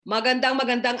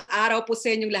Magandang araw po sa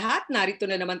inyong lahat. Narito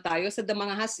na naman tayo sa The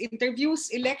Mangahas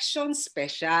Interviews Election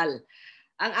Special.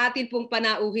 Ang atin pong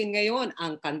panauhin ngayon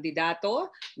ang kandidato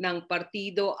ng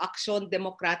Partido Aksyon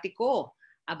Demokratiko.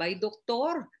 Abay,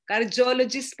 doktor,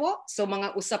 cardiologist po sa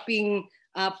mga usaping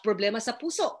problema sa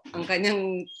puso. Ang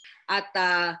kanyang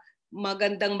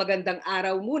magandang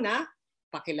araw muna.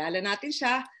 Pakilala natin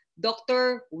siya,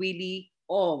 Dr. Willie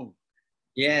Ong.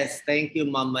 Yes, thank you,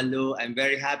 Ma'am Malu. I'm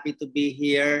very happy to be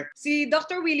here. Si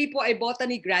Dr. Willie po ay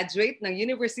botany graduate ng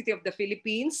University of the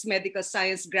Philippines, medical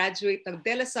science graduate ng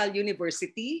De La Salle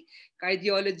University,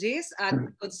 cardiologist at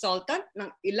consultant ng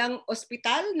ilang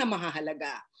ospital na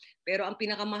mahahalaga. Pero ang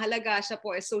pinakamahalaga, siya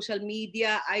po ay social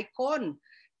media icon.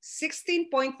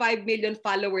 16.5 million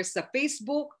followers sa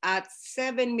Facebook at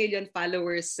 7 million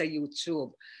followers sa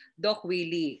YouTube. Doc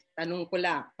Willie, tanong ko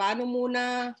lang, paano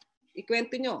muna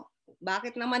ikwento nyo?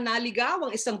 Bakit naman naligaw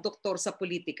ang isang doktor sa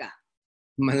politika?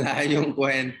 Malayong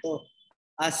kwento.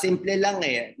 Simple lang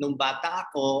eh. Nung bata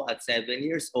ako at 7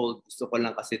 years old, gusto ko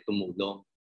lang kasi tumulong.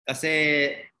 Kasi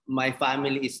my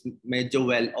family is medyo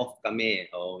well-off kami.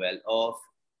 Well-off.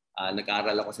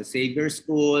 Nag-aaral ako sa Xavier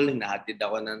School. Nahatid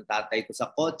ako ng tatay ko sa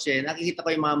kotse. Nakikita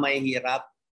ko yung mga mahihirap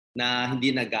na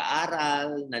hindi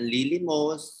nag-aaral,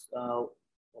 nanlilimos,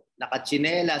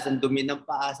 nakatsinelas, ang dumi ng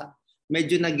paa.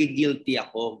 Medyo nagigilty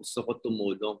ako, gusto ko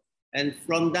tumulong. And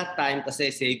from that time, kasi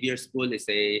Xavier School is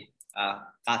a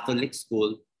Catholic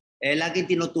school, laging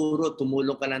tinuturo,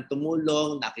 tumulong ka lang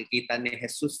tumulong, nakikita ni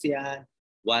Jesus yan.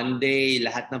 One day,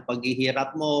 lahat ng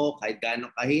paghihirap mo, kahit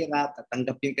gaano kahirap,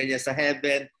 tatanggapin ka niya sa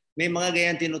heaven. May mga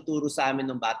ganyan tinuturo sa amin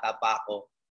nung bata pa ako.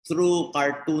 Through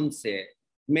cartoons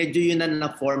Medyo yun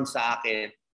na form sa akin.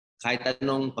 Kahit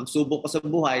anong pagsubok ko sa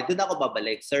buhay, doon ako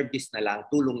babalik. Service na lang,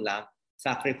 tulong lang.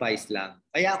 Sacrifice lang.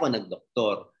 Kaya ako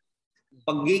nagdoktor.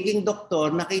 Pagiging doktor,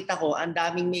 nakita ko ang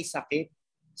daming may sakit.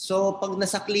 So pag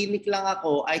nasa clinic lang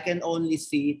ako, I can only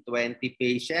see 20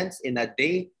 patients in a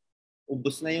day.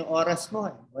 Ubus na yung oras mo.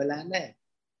 Wala na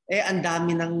ang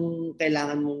dami ng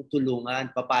kailangan mong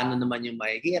tulungan. Paano naman yung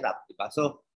mahihirap? Diba?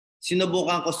 So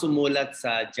sinubukan ko sumulat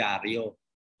sa dyaryo.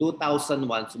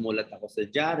 2001 sumulat ako sa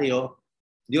dyaryo.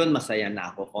 Yun, masaya na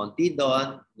ako. Konti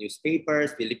doon.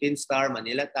 Newspapers, Philippine Star,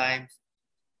 Manila Times.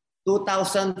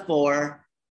 2004,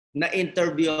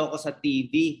 na-interview ako sa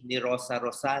TV ni Rosa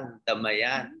Rosal,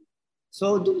 Damayan.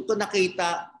 So doon ko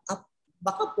nakita,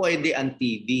 baka pwede ang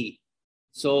TV.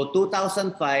 So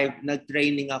 2005,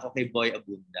 nag-training ako kay Boy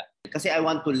Abunda. Kasi I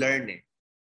want to learn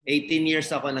 18 years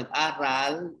ako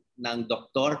nag-aral ng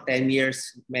doktor, 10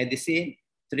 years medicine,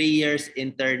 3 years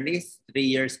internist, 3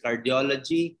 years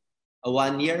cardiology,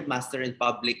 1 year master in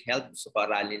public health. Gusto ko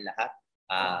aralin lahat.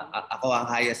 Ako ang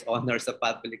highest honor sa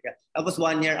public. Tapos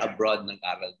 1 year abroad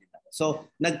nag-aral din ako. So,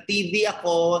 nag-TV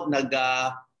ako,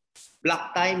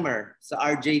 black timer sa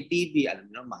RJTV.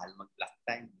 Alam mo, mahal mag-black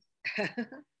time.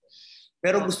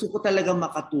 Pero gusto ko talaga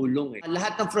makatulong.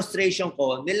 Lahat ng frustration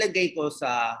ko, nilagay ko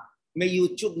sa may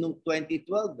YouTube noong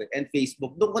 2012 and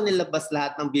Facebook. Doon ko nilabas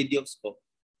lahat ng videos ko.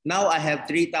 Now, I have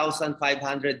 3,500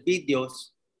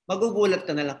 videos. Magugulat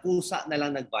ka na lang, kusa na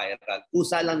lang nag-viral.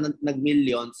 Kusa lang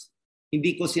nag-millions.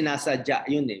 Hindi ko sinasadya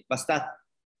yun Basta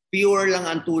pure lang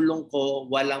ang tulong ko,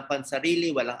 walang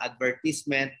pansarili, walang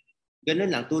advertisement.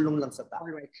 Ganun lang, tulong lang sa tao.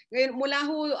 Alright. Ngayon, mula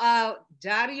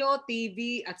dyaryo,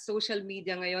 TV at social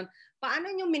media ngayon,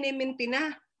 paano nyo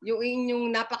minimintina yung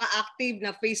inyong napaka-active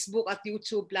na Facebook at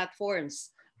YouTube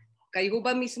platforms? Kayo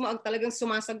ba mismo ang talagang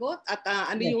sumasagot? At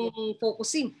ano yung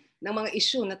focusing ng mga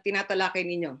issue na tinatalakay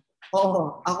ninyo?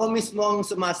 Oo, ako mismo ang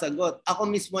sumasagot. Ako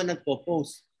mismo ang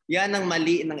nagpo-post. Yan ang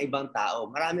mali ng ibang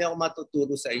tao. Marami akong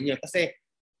matuturo sa inyo. Kasi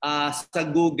sa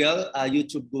Google,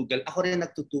 YouTube Google, ako rin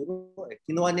nagtuturo.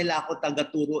 Kinuha nila ako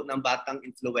taga-turo ng batang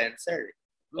influencer.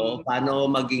 So, paano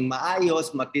maging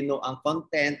maayos, matino ang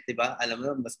content, di ba? Alam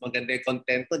mo, mas maganda yung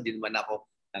content ko, di naman ako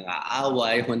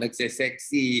nang-aaway o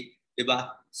nagsisexy, di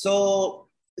ba? So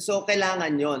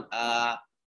kailangan yon.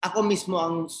 Ako mismo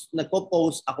ang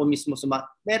nagpo-post, ako mismo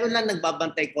meron lang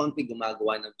nagbabantay konti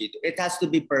gumagawa ng video. It has to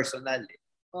be personal.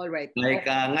 All right. Like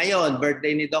ngayon,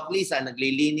 birthday ni Doc Lisa,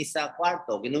 naglilinis sa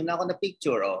kwarto. Ginuna ako na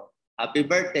picture, happy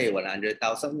birthday, 100,000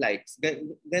 likes.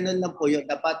 Ganun lang po yun.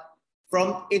 Dapat,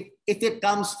 if it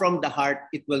comes from the heart,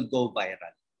 it will go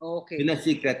viral. Okay. Yun ang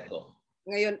secret ko.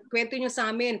 Ngayon, kwento nyo sa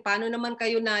amin, paano naman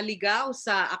kayo naligaw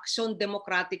sa Aksyon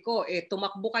Demokratiko?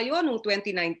 Tumakbo kayo noong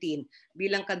 2019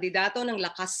 bilang kandidato ng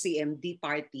Lakas CMD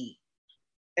Party.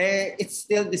 It's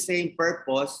still the same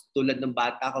purpose. Tulad ng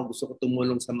bata ko, gusto ko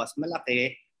tumulong sa mas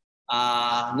malaki.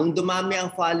 Nung dumami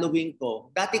ang following ko,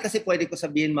 dati kasi pwede ko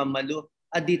sabihin, Ma'am Malu,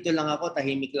 dito lang ako,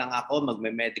 tahimik lang ako,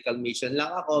 magme-medical mission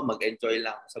lang ako, mag-enjoy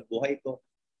lang ako sa buhay ko.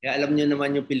 Kaya alam nyo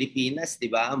naman yung Pilipinas, di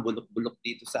ba? Ang bulok-bulok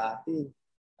dito sa atin.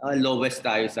 Lowest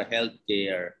tayo sa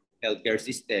healthcare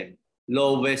system.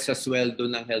 Lowest sa sweldo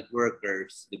ng health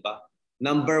workers, di ba?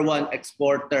 Number 1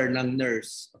 exporter ng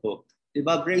nurse. Oh, di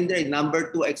ba, brain drain?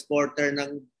 Number 2 exporter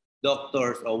ng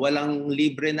doctors. Oh, walang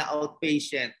libre na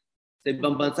outpatient. Sa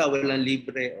ibang bansa, walang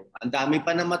libre. Oh, ang dami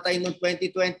pa namatay noong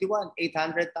 2021,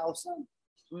 800,000.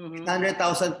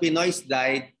 800,000 Pinoys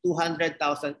died,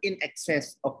 200,000 in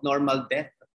excess of normal death.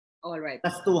 All right.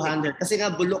 That's 200. Kasi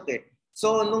nga bulok eh.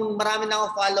 So, nung marami na ako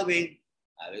following,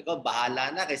 sabi ko,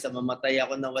 bahala na kaysa mamatay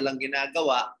ako na walang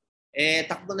ginagawa,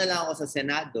 takbo na lang ako sa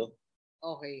Senado.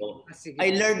 Okay. So, Sige.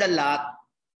 I learned a lot.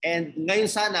 And ngayon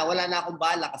sana, wala na akong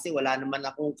bahala kasi wala naman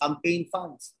akong campaign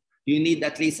funds. You need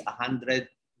at least 100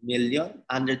 million,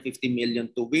 150 million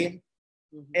to win.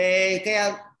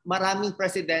 Kaya maraming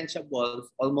presidential balls,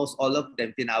 almost all of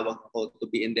them, tinawag ako to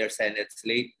be in their Senate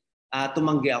slate.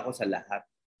 Tumanggi ako sa lahat.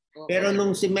 Okay. Pero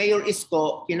nung si Mayor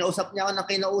Isko, kinausap niya ako ng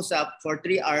kinausap for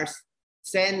 3 hours,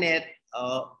 Senate,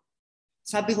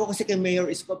 sabi ko kasi kay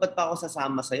Mayor Isko, ba't pa ako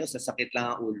sasama sa'yo? Sasakit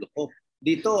lang ang ulo ko.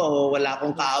 Dito, wala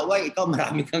akong kaaway. Ikaw,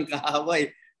 marami kang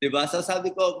kaaway. Diba? So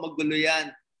sabi ko, magulo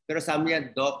yan. Pero sabi niya,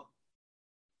 Doc,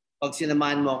 pag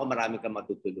sinamahan mo ako, marami kang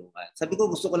matutulungan. Sabi ko,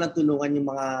 gusto ko lang tulungan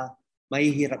yung mga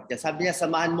mahihirap dyan. Sabi niya,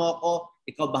 samahan mo ako,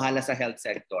 ikaw bahala sa health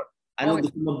sector. Ano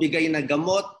gusto mo bigay na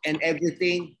gamot and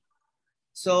everything.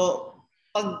 So,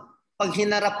 pag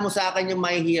hinarap mo sa akin yung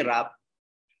mahihirap,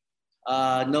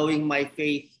 knowing my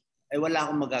faith, wala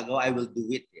akong magagawa. I will do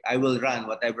it. I will run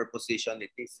whatever position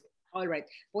it is. Alright.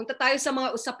 Punta tayo sa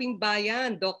mga usaping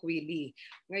bayan, Doc Willie.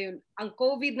 Ngayon, ang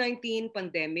COVID-19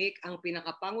 pandemic ang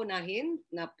pinakapangunahin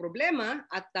na problema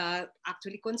at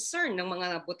actually concern ng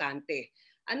mga botante.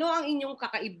 Ano ang inyong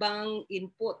kakaibang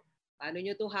input? Paano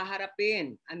nyo ito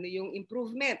haharapin? Ano yung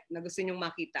improvement na gusto nyong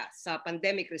makita sa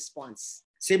pandemic response?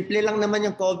 Simple lang naman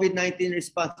yung COVID-19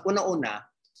 response. Una-una,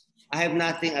 I have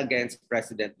nothing against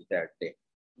President Duterte.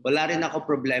 Wala rin ako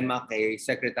problema kay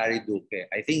Secretary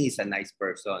Duque. I think he's a nice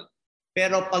person.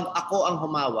 Pero pag ako ang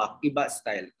humawak, iba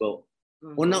style ko.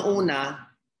 Una-una,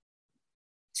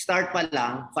 start pa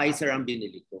lang, Pfizer ang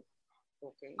binili ko.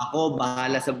 Okay. Ako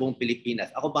bahala sa buong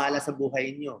Pilipinas. Ako bahala sa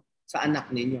buhay niyo, sa anak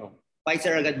ninyo.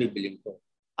 Pfizer agad bibiling ko.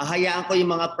 Hayaan ko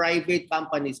yung mga private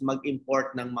companies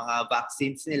mag-import ng mga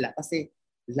vaccines nila kasi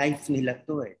life nila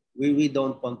to eh. We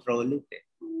don't control it eh.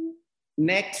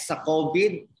 Next, sa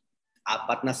COVID,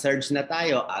 4 na surge na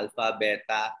tayo. Alpha,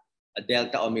 Beta,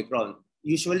 Delta, Omicron.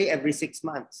 Usually every 6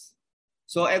 months.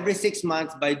 So every 6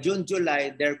 months, by June,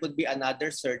 July, there could be another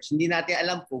surge. Hindi natin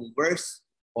alam kung worse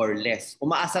or less.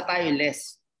 Umaasa tayo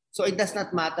less. So it does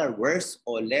not matter worse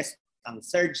or less ang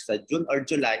surge sa June or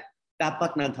July.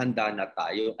 Dapat naghanda na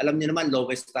tayo. Alam niyo naman,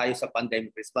 lowest tayo sa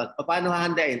pandemic response. Paano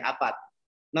hahandain? 4.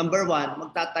 Number 1,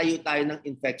 magtatayo tayo ng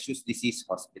infectious disease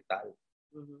hospital.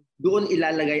 Doon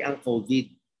ilalagay ang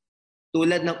COVID.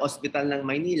 Tulad ng hospital ng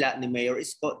Maynila ni Mayor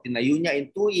Isko, tinayo niya in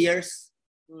 2 years,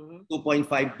 2.5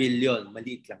 billion.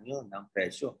 Maliit lang yun ang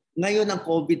presyo. Ngayon ang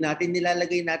COVID natin,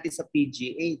 nilalagay natin sa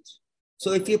PGH.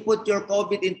 So if you put your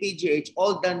COVID in PGH,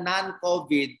 all the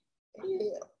non-COVID,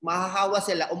 mahahawa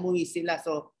sila, umuwi sila.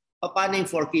 So paano yung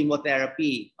for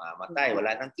chemotherapy? Mamatay,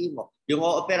 wala nang chemo. Yung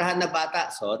ooperahan na bata,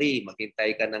 sorry,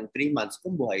 maghintay ka ng 3 months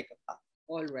kung buhay ka pa.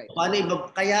 All right. Paano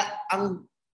kaya ang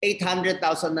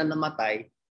 800,000 na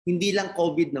namatay, hindi lang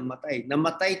COVID namatay.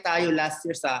 Namatay tayo last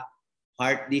year sa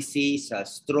heart disease, sa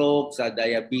stroke, sa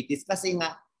diabetes. Kasi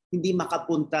nga, hindi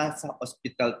makapunta sa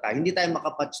hospital tayo. Hindi tayo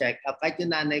makapacheck up. Kahit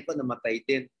yung nanay ko namatay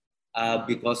din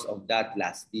because of that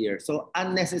last year. So,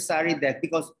 unnecessary death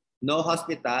because no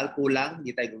hospital, kulang,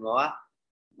 hindi tayo gumawa.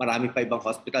 Marami pa ibang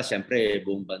hospital. Siyempre,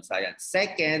 buong bansa yan.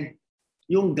 Second,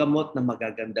 yung gamot na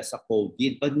magaganda sa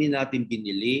COVID, pag hindi natin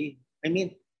binili, I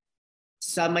mean,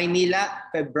 sa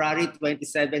Maynila, February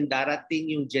 27,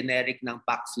 darating yung generic ng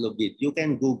Paxlovid. You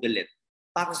can Google it.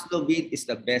 Paxlovid is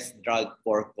the best drug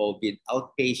for COVID.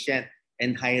 Outpatient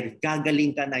and high.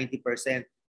 Gagaling ka 90%.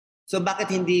 So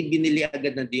bakit hindi binili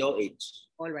agad ng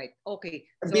DOH? All right. Okay.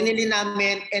 So, binili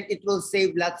namin and it will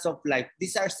save lots of life.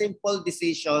 These are simple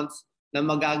decisions na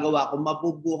magagawa kung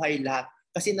mabubuhay lahat.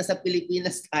 Kasi nasa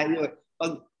Pilipinas tayo.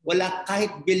 Pag wala,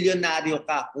 kahit bilyonaryo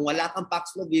ka, kung wala kang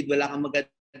Paxlovid, wala kang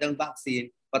magandang vaccine,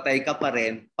 patay ka pa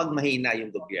rin pag mahina yung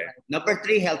gobyerno. Number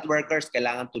 3, health workers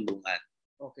kailangan tulungan.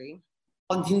 Okay.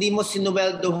 Pag hindi mo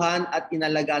sinuweldohan at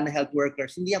inalagaan na health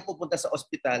workers, hindi yan pupunta sa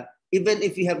ospital. Even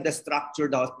if you have the structure,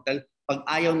 the hospital, pag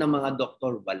ayaw ng mga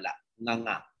doktor, wala.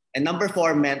 Nga. And number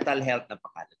 4, mental health na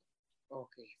pakalaga.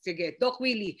 Okay. Sige. Doc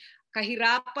Willie,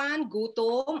 Kahirapan,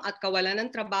 gutom at kawalan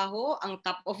ng trabaho ang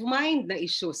top of mind na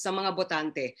issue sa mga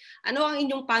botante. Ano ang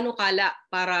inyong panukala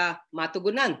para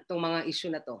matugunan itong mga issue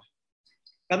na to?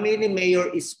 Kami ni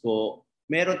Mayor Isko,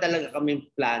 meron talaga kaming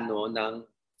plano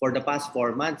for the past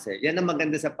 4 months. Yan ang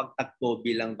maganda sa pagtakbo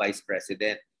bilang Vice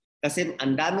President. Kasi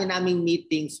ang dami naming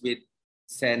meetings with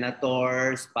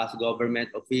senators, past government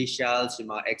officials,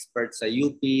 yung mga experts sa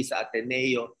UP, sa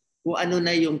Ateneo, kung ano na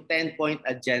yung 10-point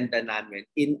agenda namin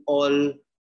in all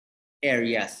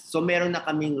areas. So meron na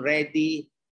kaming ready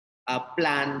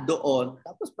plan doon.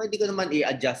 Tapos pwede ko naman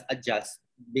i-adjust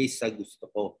based sa gusto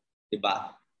ko.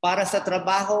 Diba? Para sa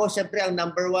trabaho, syempre ang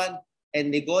number 1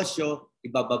 and negosyo,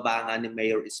 ibababa nga ni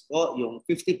Mayor Isko yung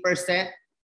 50%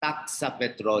 tax sa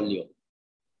petrolyo.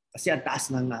 Kasi ang taas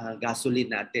ng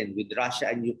gasoline natin. With Russia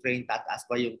and Ukraine, tataas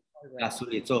pa yung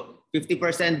gasoline. So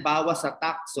 50% bawas sa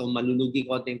tax, so malulugi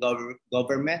konting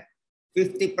government.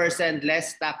 50%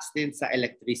 less tax din sa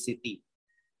electricity.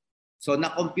 So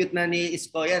na-compute na ni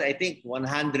Isko yan, I think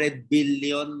 100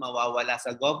 billion mawawala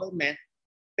sa government,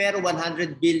 pero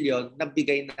 100 billion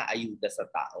nabigay na ayuda sa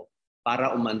tao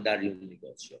para umandar yung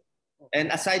negosyo. And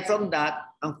aside from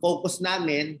that, ang focus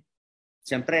namin,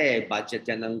 siyempre budget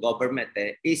yan ng government,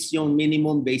 is yung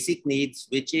minimum basic needs,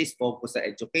 which is focus sa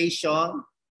education,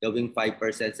 gawing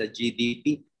 5% sa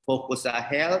GDP, focus sa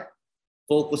health,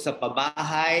 focus sa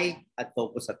pabahay, at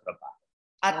focus sa trabaho.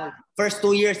 At first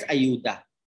 2 years, ayuda.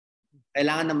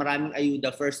 Kailangan na maraming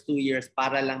ayuda first 2 years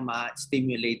para lang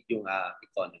ma-stimulate yung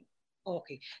economy.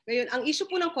 Okay. Ngayon, ang issue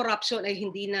po ng corruption ay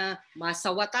hindi na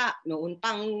masawata noon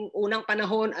pang unang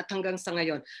panahon at hanggang sa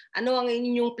ngayon. Ano ang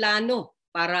inyong plano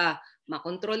para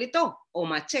makontrol ito o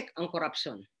ma-check ang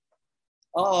corruption?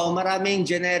 Oo, maraming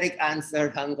generic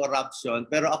answer ang corruption.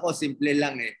 Pero ako, simple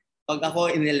lang eh. Pag ako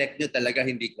inelect nyo, talaga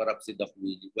hindi corrupt si Doc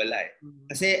Willie. Wala eh.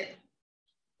 Kasi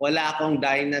wala akong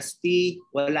dynasty,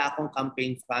 wala akong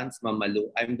campaign funds, Mamalu.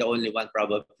 I'm the only one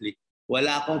probably.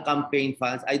 Wala akong campaign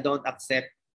funds. I don't accept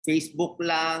Facebook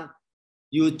lang,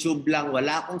 YouTube lang.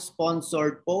 Wala akong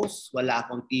sponsored posts, wala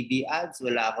akong TV ads,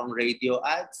 wala akong radio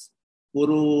ads.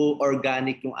 Puro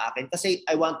organic yung akin. Kasi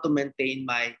I want to maintain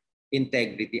my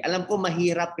integrity. Alam ko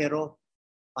mahirap pero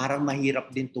parang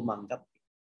mahirap din tumanggap.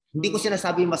 Hindi ko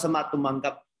sinasabi masama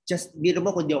tumanggap. Just biro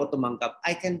mo kung di ako tumanggap.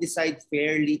 I can decide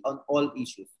fairly on all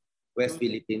issues. West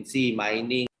Philippine Sea,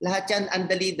 mining. Lahat yan, ang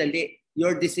dali-dali.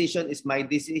 Your decision is my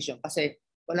decision. Kasi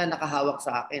wala nakahawak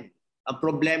sa akin. Ang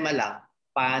problema lang,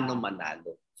 paano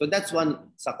manalo. So that's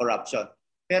one sa corruption.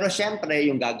 Pero syempre,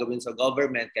 yung gagawin sa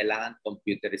government, kailangan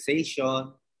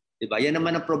computerization. Diba? Yan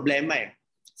naman ang problema eh.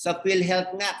 Sa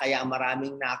PhilHealth nga, kaya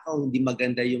maraming nakaw, hindi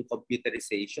maganda yung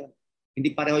computerization.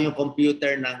 Hindi pareho yung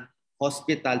computer ng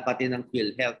hospital, pati ng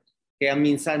PhilHealth. Kaya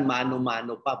minsan,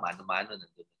 mano-mano pa. Mano-mano,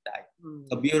 nandun tayo.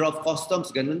 Sa Bureau of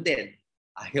Customs, ganun din.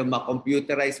 Ayaw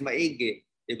ma-computerize maigi.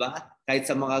 Diba? Kahit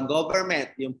sa mga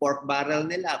government, yung pork barrel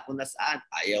nila, kung nasaan,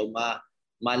 ayaw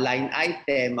ma-line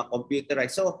item,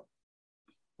 ma-computerize. So,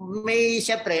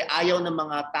 syempre, ayaw ng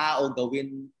mga tao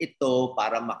gawin ito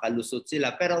para makalusot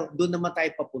sila. Pero doon naman tayo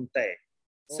papunta eh.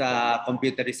 Sa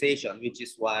computerization, which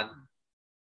is one.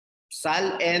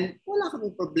 SALN, wala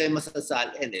kaming problema sa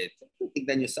SALN eh.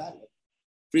 Tignan nyo SALN.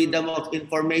 Freedom of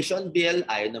Information Bill,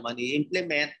 ayaw naman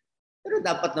i-implement. Pero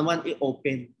dapat naman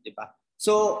i-open, di ba?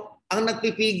 So, ang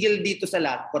nagpipigil dito sa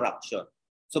lahat, corruption.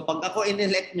 So, pag ako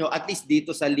in-elect nyo, at least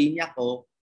dito sa linya ko,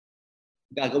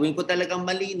 gagawin ko talagang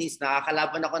malinis,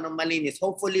 nakakalaban ako ng malinis.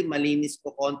 Hopefully, malinis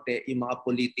ko konti yung mga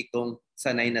politikong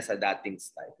sanay na sa dating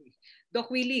style.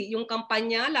 Doc Willie, yung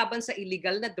kampanya laban sa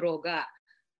illegal na droga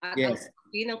at ang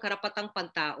sabi ng karapatang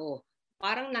pantao,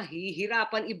 parang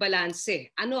nahihirapan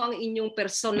ibalanse. Ano ang inyong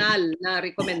personal na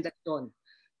rekomendasyon?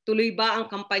 Tuloy ba ang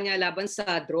kampanya laban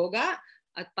sa droga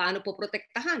at paano po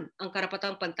protektahan ang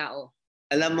karapatang pantao?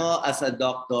 Alam mo, as a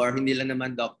doctor, hindi lang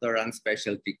naman doctor ang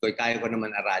specialty ko. Kaya ko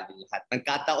naman aralin lahat.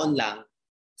 Nagkataon lang,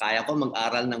 kaya ko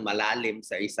mag-aral ng malalim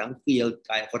sa isang field,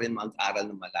 kaya ko rin mag-aral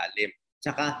ng malalim.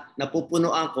 Tsaka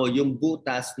napupunuan ko yung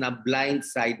butas na blind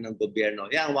side ng gobyerno.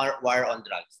 Yan, war on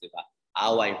drugs, di ba?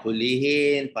 Away,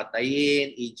 hulihin,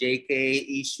 patayin, EJK,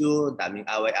 issue, daming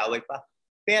away-away pa.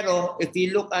 Pero if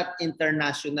you look at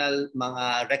international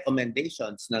mga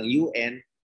recommendations ng UN,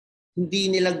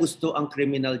 hindi nila gusto ang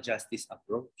criminal justice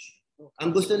approach.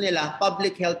 Ang gusto nila,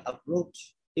 public health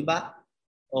approach. Diba?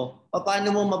 O, paano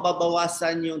mo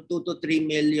mababawasan yung 2 to 3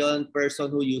 million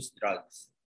person who use drugs?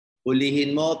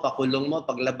 Hulihin mo, pakulong mo,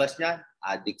 paglabas niya,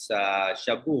 addict sa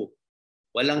shabu.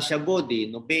 Walang shabu, di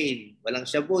Nobain. Walang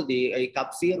shabu, di ay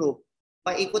cup syrup.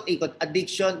 Paikot-ikot.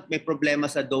 Addiction, may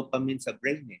problema sa dopamine sa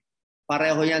brain. Eh.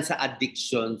 Pareho yan sa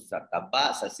addiction sa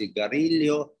taba, sa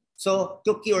sigarilyo, So,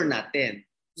 to cure natin.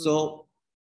 So,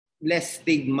 less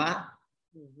stigma,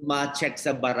 ma-check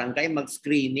sa barangay,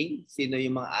 mag-screening, sino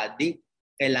yung mga addict.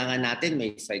 Kailangan natin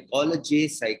may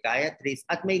psychologist, psychiatrist,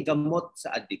 at may gamot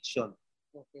sa addiction.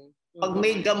 Okay. Pag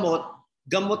may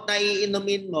gamot na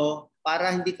iinumin mo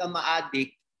para hindi ka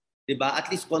ma-addict, di ba?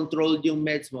 At least controlled yung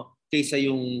meds mo kaysa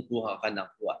yung kuha ka ng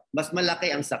kuha. Mas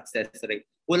malaki ang success rate.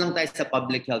 Kulang tayo sa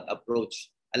public health approach.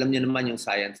 Alam niyo naman yung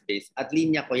science-based. At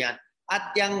linya ko yan.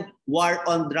 At yung war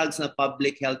on drugs na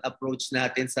public health approach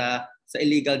natin sa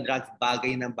illegal drugs,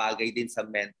 bagay ng bagay din sa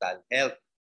mental health.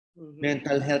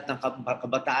 Mental health ng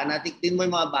kabataan natin. Tingnan mo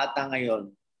yung mga bata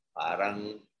ngayon,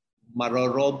 parang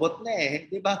marorobot na eh.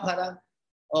 Di ba? Parang,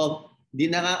 di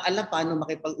na nga alam paano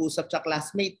makipag-usap sa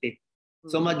classmate eh.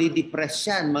 So madidepress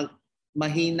yan.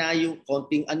 Mahina yung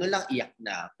konting ano lang, iyak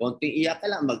na. Konting iyak ka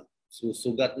lang,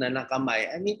 magsusugat na ng kamay.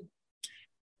 I mean,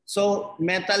 so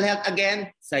mental health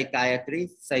again,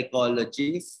 psychiatrists,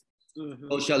 psychologists,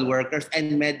 social workers,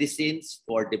 and medicines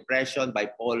for depression,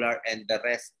 bipolar, and the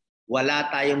rest. Wala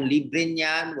tayong libre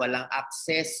niyan, walang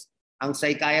access. Ang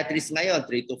psychiatrist ngayon,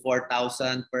 3,000 to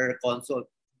 4,000 per consult.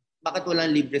 Bakit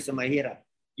walang libre sa mahirap?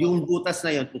 Yung butas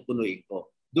na yun, pupunuin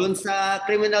ko. Doon sa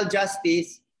criminal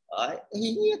justice,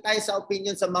 hihingi tayo sa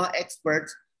opinion sa mga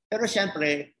experts, pero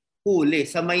syempre, huli.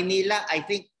 Sa Maynila, I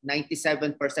think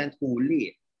 97%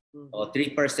 huli. O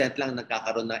 3% lang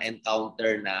nagkakaroon ng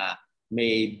encounter na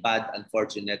may bad,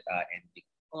 unfortunate ending.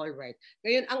 Alright.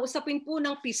 Ngayon, ang usapin po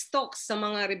ng peace talks sa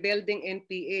mga rebelding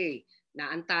NPA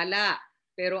na antala.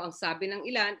 Pero ang sabi ng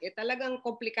ilan, talagang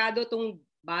komplikado itong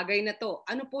bagay na to.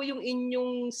 Ano po yung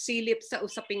inyong silip sa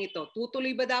usaping ito?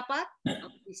 Tutuloy ba dapat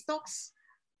ang peace talks?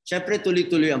 Siyempre,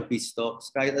 tuloy-tuloy ang peace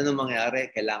talks. Kahit anong mangyari,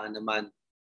 kailangan naman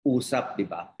usap, di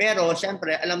ba? Pero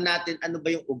siyempre, alam natin ano ba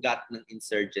yung ugat ng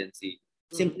insurgency.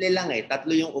 Simple lang eh.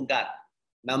 3 yung ugat.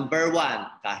 Number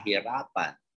 1,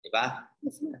 kahirapan. Di ba?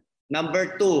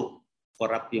 Number 2,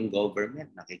 corrupt yung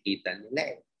government. Nakikita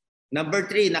nila eh. Number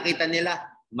 3, nakita nila,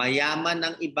 mayaman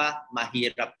ang iba,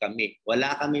 mahirap kami.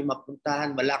 Wala kami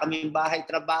mapuntahan, wala kami bahay,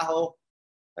 trabaho.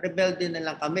 Rebelde na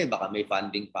lang kami, baka may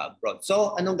funding pa abroad.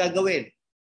 So, anong gagawin?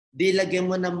 Di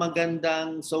lagyan mo ng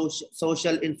magandang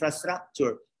social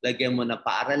infrastructure. Lagyan mo ng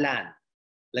paaralan.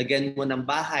 Lagyan mo ng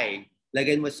bahay.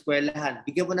 Lagyan mo eskwelahan.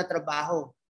 Bigyan mo na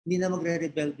trabaho. Hindi na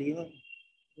magre-rebelde yun.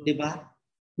 Di ba?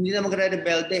 Hindi na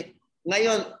magre-rebelde.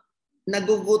 Ngayon,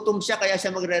 nagugutom siya kaya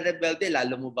siya magre-rebelde.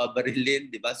 Lalo mo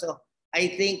babarilin. Di ba? So,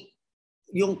 I think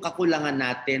yung kakulangan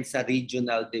natin sa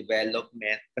regional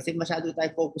development, kasi masyado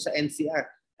tayo focus sa NCR.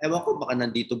 Ewan ko, baka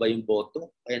nandito ba yung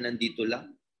boto? Kaya nandito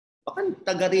lang. Baka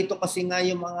taga rito kasi nga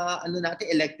yung mga natin,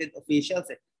 elected officials.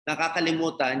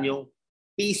 Nakakalimutan yung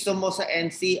piso mo sa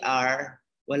NCR,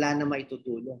 wala na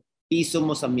maitutulong. Piso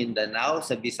mo sa Mindanao,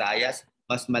 sa Visayas,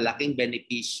 mas malaking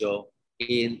benepisyo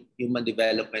in Human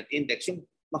Development Index. Yung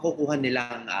makukuha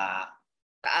nilang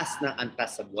taas ng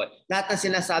antas sa buhay. Lahat ng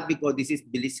sinasabi ko, this is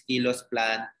Bilis Kilos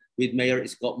plan with Mayor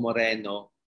Isko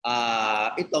Moreno.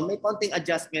 Ito, may konting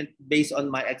adjustment based on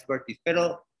my expertise.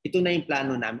 Pero ito na yung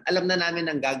plano namin. Alam na namin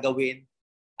ang gagawin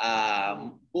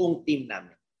buong team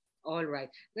namin. Alright.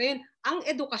 Ngayon, ang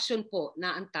edukasyon po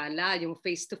na antala, yung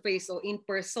face-to-face o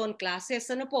in-person classes,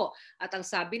 ano po? At ang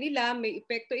sabi nila, may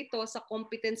epekto ito sa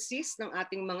competencies ng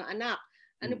ating mga anak.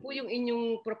 Ano po yung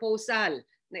inyong proposal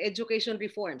na education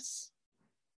reforms?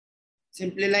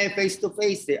 Simple lang yung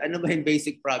face-to-face. Ano ba yung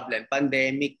basic problem?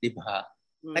 Pandemic, di ba?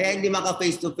 Kaya hindi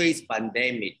maka-face-to-face,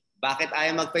 pandemic. Bakit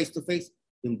ayaw mag-face-to-face?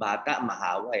 Yung bata,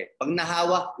 mahawa eh. Pag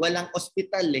nahawa, walang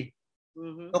ospital eh.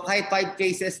 So kahit 5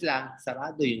 cases lang,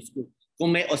 sarado yung school.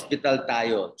 Kung may hospital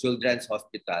tayo, children's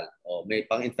hospital, o may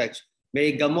pang-infection,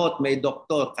 may gamot, may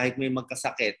doktor, kahit may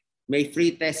magkasakit, may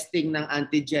free testing ng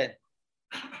antigen,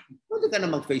 pwede ka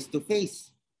na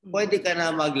mag-face-to-face. Pwede ka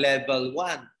na mag-level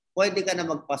 1. Pwede ka na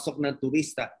magpasok ng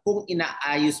turista kung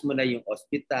inaayos mo na yung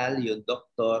hospital, yung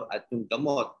doktor, at yung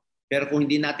gamot. Pero kung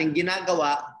hindi natin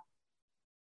ginagawa,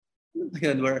 ano ba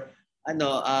yun?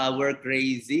 We're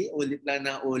crazy, ulit lang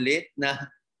na ulit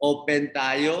na open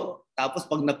tayo, tapos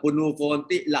pag napuno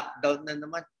konti, lockdown na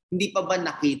naman. Hindi pa ba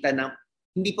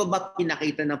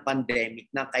pinakita ng pandemic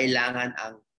na kailangan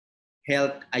ang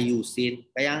health ayusin?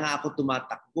 Kaya nga ako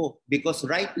tumatakbo because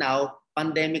right now,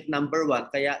 pandemic number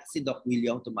 1, kaya si Doc Willie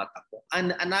Ong tumatakbo.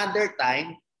 And another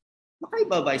time,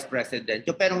 makaiba Vice President.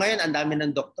 Pero ngayon, ang dami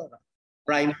ng doktor.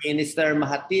 Prime Minister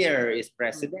Mahathir is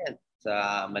President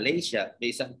sa Malaysia. May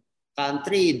isang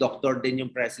country, doktor din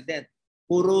yung president.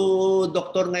 Puro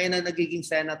doktor ngayon ang nagiging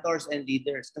senators and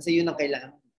leaders kasi yun ang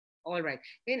kailangan. All right.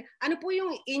 And ano po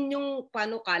yung inyong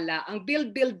panukala, ang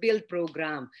Build, Build, Build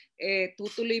program?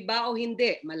 Tutuloy ba o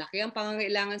hindi? Malaki ang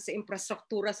pangangailangan sa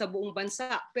infrastruktura sa buong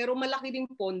bansa, pero malaki ding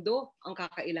pondo ang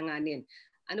kakailanganin.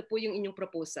 Ano po yung inyong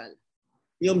proposal?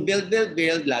 Yung build, build,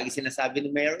 build, lagi sinasabi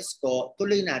ng Mayor Isko,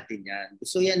 tuloy natin yan.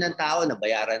 Gusto yan ng tao na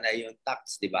bayaran na yung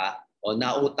tax, di ba? O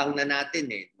nautang na natin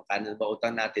eh. Magkano ba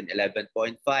utang natin?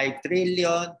 11.5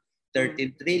 trillion,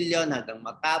 13 trillion hanggang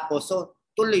matapos. So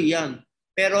tuloy yan.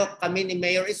 Pero kami ni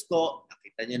Mayor Isko,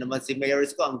 nakita niyo naman si Mayor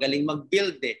Isko, ang galing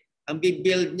mag-build eh. Ang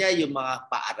bibuild niya yung mga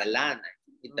paaralan.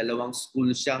 Yung dalawang school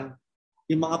siyang,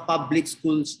 yung mga public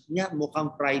schools niya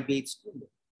mukhang private school.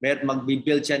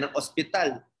 Mag-build siya ng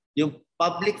hospital. Yung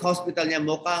public hospital niya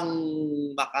mukhang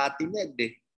Makati Med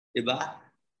eh. Diba?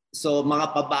 So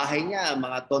mga pabahay niya,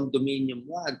 mga condominium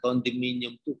 1,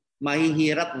 condominium 2.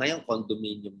 Mahihirap ngayon,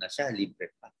 condominium na siya,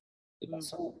 libre pa. Diba?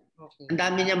 So, ang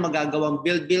dami niya magagawang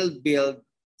build, build, build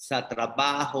sa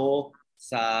trabaho,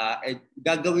 sa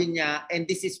gagawin niya, and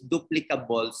this is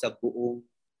duplicable sa buong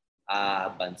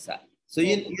bansa. So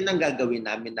yun ang gagawin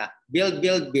namin na build,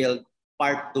 build, build,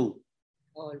 part 2.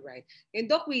 All right. And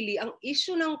Doc Willie, ang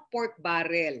issue ng pork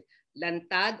barrel,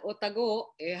 lantad o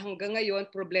tago, hanggang ngayon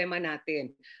problema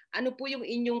natin. Ano po yung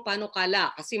inyong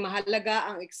panukala? Kasi mahalaga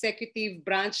ang executive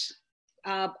branch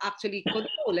actually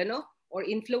control, ano? Or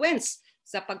influence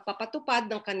sa pagpapatupad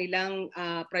ng kanilang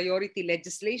priority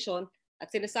legislation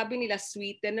at sinasabi nila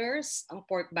sweeteners ang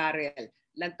pork barrel,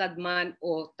 lantad man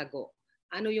o tago.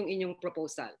 Ano yung inyong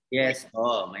proposal? Yes,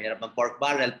 mahirap ang pork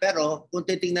barrel. Pero kung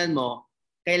titingnan mo,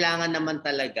 kailangan naman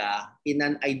talaga in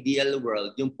an ideal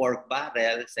world yung pork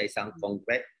barrel sa isang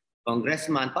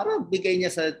congressman para bigay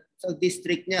niya sa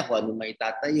district niya kung ano may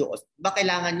tatayo. Ba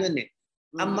kailangan yun eh.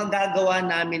 Ang magagawa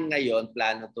namin ngayon,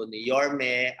 plano to ni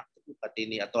Yorme, pati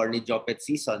ni Attorney Jopet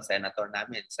Sison, senator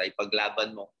namin, sa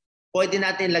ipaglaban mo, pwede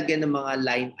natin lagyan ng mga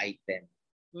line item.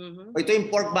 Ito yung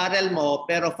pork barrel mo,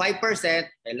 pero 5%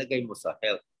 lagay mo sa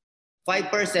health.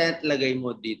 5% lagay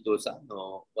mo dito sa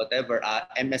whatever,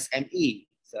 MSME,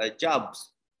 sa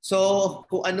jobs. So,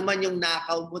 kung ano man yung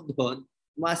nakaw mo doon,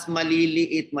 mas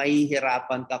maliliit,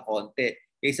 mahihirapan ka konti.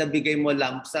 Kaysa bigay mo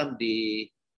lump sum,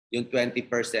 yung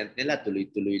 20% nila,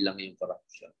 tuloy-tuloy lang yung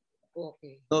corruption.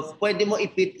 Okay. So, pwede mo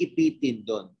ipit-ipitin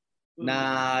doon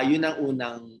na yun ang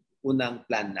unang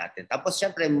plan natin. Tapos,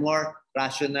 syempre, more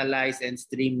rationalize and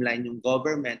streamline yung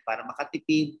government para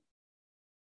makatipid.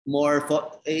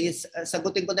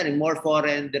 Sagutin ko na rin, more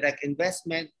foreign direct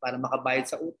investment para makabayad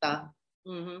sa utang.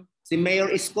 Si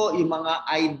Mayor Isko, yung mga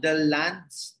idle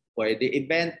lands, pwede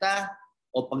ibenta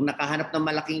o pag nakahanap ng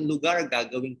malaking lugar,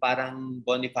 gagawing parang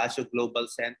Bonifacio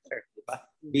Global Center. Diba?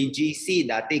 BGC,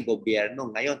 dati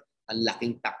gobyerno. Ngayon, ang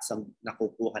laking tax ang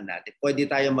nakukuha natin. Pwede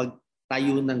tayo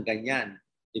magtayo ng ganyan.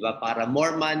 Diba? Para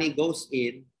more money goes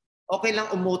in, okay lang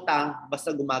umutang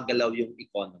basta gumagalaw yung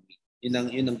economy.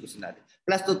 Yun ang gusto natin.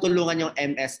 Plus tutulungan yung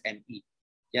MSME.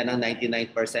 Yan ang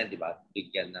 99%, di ba?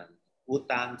 Bigyan ng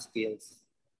utang, skills.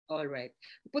 Alright.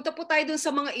 Punta po tayo dun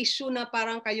sa mga issue na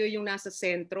parang kayo yung nasa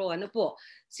sentro. Ano po?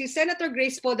 Si Senator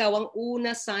Grace po daw ang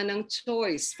una sanang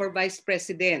choice for Vice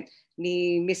President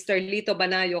ni Mr. Lito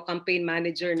Banayo, campaign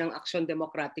manager ng Aksyon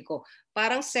Demokratiko.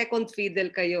 Parang second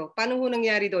fiddle kayo. Paano ho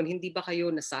nangyari doon? Hindi ba kayo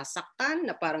nasasaktan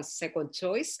na parang second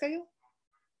choice kayo?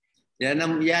 Yan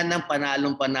ang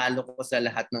panalong-panalo ko sa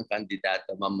lahat ng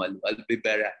kandidato, Ma'am Malu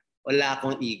Albibera. Wala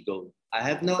akong ego. I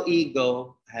have no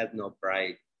ego. I have no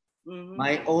pride.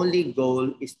 My only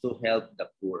goal is to help the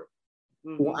poor.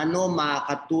 Kung ano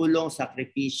makatulong,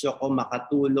 sakripisyo ko,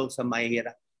 makatulong sa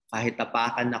mahirap, kahit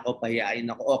tapakan ako, pahiyain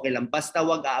ako, okay lang. Basta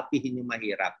wag aapihin yung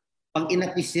mahirap. Pag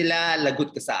inapis sila,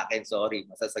 lagot ka sa akin. Sorry,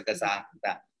 masasagasaan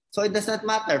kita. So it does not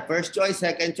matter. First choice,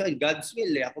 second choice, God's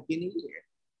will. Ako pinili.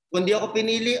 Kung di ako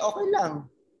pinili, okay lang.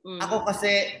 Ako kasi,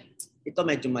 ito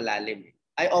medyo malalim.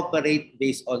 I operate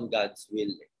based on God's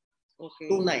will. Okay.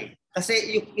 Tunay.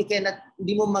 Kasi you cannot,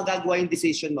 hindi mo magagawa yung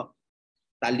decision mo.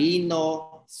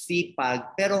 Talino,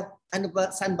 sipag, pero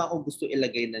saan ba ako gusto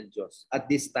ilagay ng Diyos at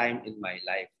this time in my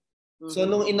life? So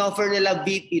nung in-offer nila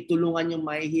VP, tulungan yung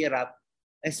mahihirap,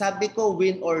 sabi ko,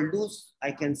 win or lose,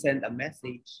 I can send a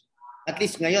message. At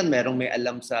least ngayon, may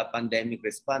alam sa pandemic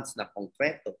response na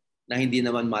konkreto, na hindi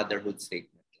naman motherhood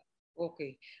statement.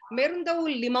 Okay. Meron daw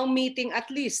 5 meeting at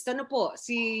least. Ano po,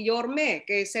 si Yorme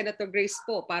kay Senator Grace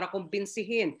po para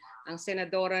kumbinsihin ang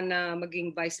senadora na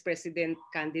maging Vice President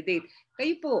candidate.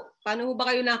 Kayo po, paano ba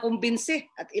kayo nakumbinsi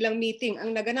at ilang meeting ang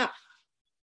naganap?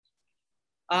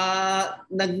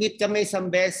 Nag-meet kami isang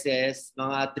beses,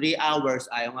 mga 3 hours,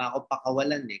 ayaw nga ako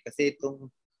pakawalan eh. Kasi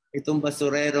itong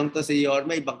basurerong to si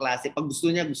Yorme, ibang klase. Pag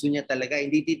gusto niya talaga,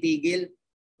 hindi titigil.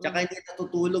 Tsaka hindi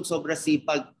natutulog, sobra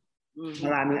sipag.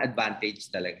 Maraming advantage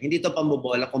talaga. Hindi to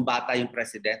pambobola kung bata yung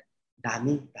president.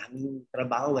 Daming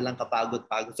trabaho, walang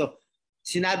kapagod-pagod. So,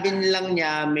 sinabi lang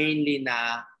niya mainly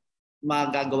na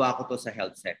magagawa ko to sa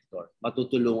health sector.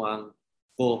 Matutulungan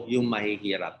ko yung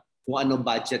mahihirap. Kung ano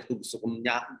budget ko gusto kong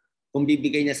niya, kung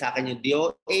bibigay niya sa akin yung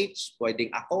DOH, pwedeng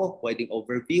ako, pwedeng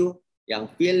overview, yung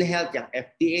PhilHealth, yung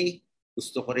FDA,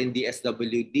 gusto ko rin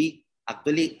DSWD.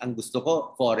 Actually, ang gusto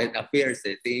ko, foreign affairs.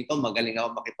 Tingin ko magaling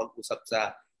ako makipag-usap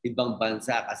sa ibang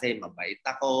bansa kasi mabait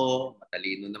ako,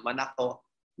 matalino naman ako.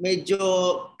 Medyo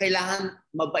kailangan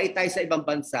mabait tayo sa ibang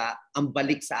bansa, ang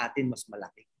balik sa atin mas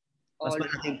malaki. Mas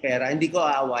malaking pera. Hindi ko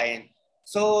aawayin.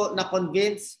 So,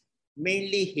 na-convince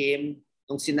mainly him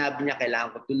nung sinabi niya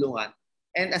kailangan ko tulungan.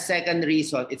 And a second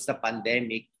reason, it's the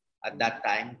pandemic at that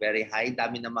time. Very high.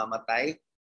 Dami namamatay.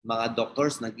 Mga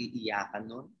doctors nag-iiyakan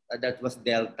noon. That was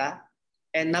Delta.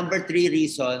 And number 3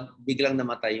 reason, biglang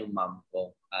namatay yung mom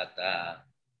ko. At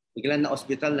biglang na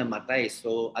hospital namatay.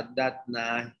 So, at that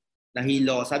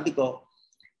nahilo. Sabi ko,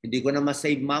 hindi ko na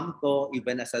ma-save mom ko,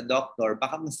 even as a doctor.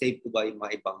 Baka ma-save ko ba yung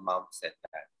mga ibang moms and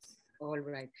dads? All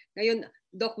right. Ngayon,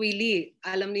 Doc Willie,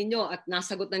 alam ninyo at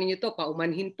nasagot na ninyo to,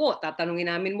 paumanhin po,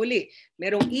 tatanungin namin muli.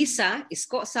 Merong ISA,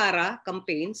 Isko Sara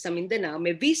campaign sa Mindanao,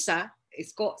 may Visa,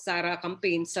 Isko Sara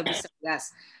campaign sa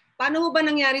Visayas. Paano mo ba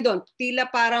nangyari doon? Tila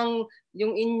parang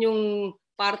yung inyong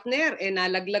partner,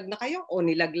 nalaglag na kayo o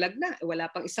nilaglag na? Wala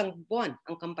pang isang buwan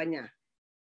ang kampanya.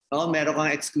 Meron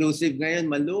kang exclusive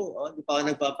ngayon, Malu. Di pa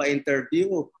ako nagpapa-interview.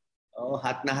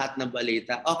 Hot na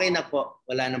balita. Okay na po.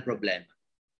 Wala nang problema.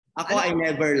 Ako, I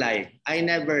never lie. I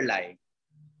never lie.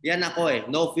 Yan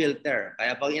ako No filter.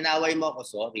 Kaya pag inaway mo ako,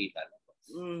 sorry talaga.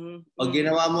 Pag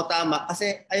ginawa mo tama,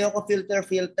 kasi ayoko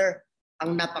filter.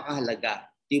 Ang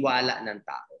napakahalaga, tiwala ng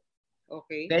tao.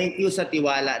 Okay. Thank you sa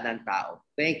tiwala ng tao.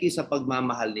 Thank you sa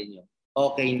pagmamahal ninyo.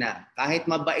 Okay na. Kahit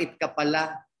mabait ka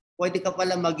pala, pwede ka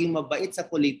pala maging mabait sa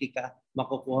politika,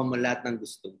 makukuha mo lahat ng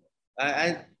gusto mo.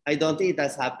 I don't think it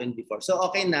has happened before. So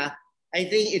okay na. I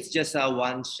think it's just a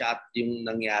one shot yung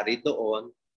nangyari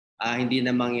doon. Hindi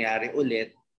na mangyari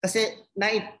ulit. Kasi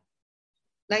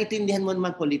naintindihan mo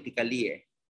naman politically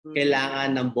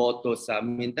Kailangan ng boto sa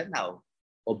Mindanao.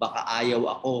 O baka ayaw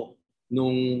ako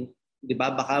nung, di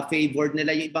ba, baka favored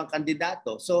nila yung ibang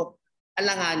kandidato. So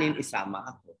alanganin isama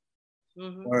ako.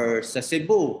 Or sa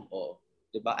Cebu,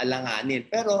 diba,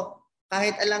 alanganin. Pero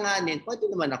kahit alanganin,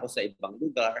 pwede naman ako sa ibang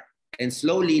lugar. And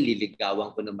slowly,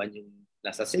 liligawan ko naman yung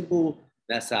nasa Cebu,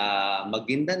 nasa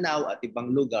Maguindanao at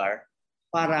ibang lugar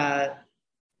para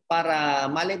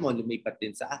malay mo, lumipat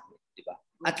din sa akin. Diba?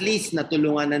 At least,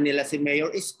 natulungan na nila si Mayor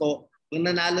Isko. Kung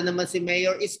nanalo naman si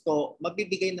Mayor Isko,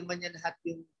 mabibigay naman niya lahat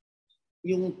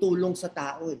yung tulong sa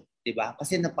tao. Diba?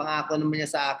 Kasi napangako naman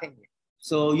niya sa akin.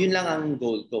 So, yun lang ang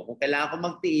goal ko. Kung kailangan ko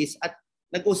magtiis at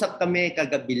nag-usap kami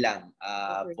kagabi lang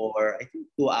for I think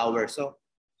 2 hours. So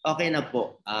okay na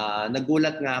po.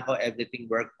 Nagulat nga ako, everything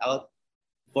worked out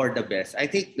for the best. I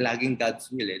think laging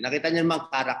God's will. Nakita niyo naman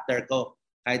character ko.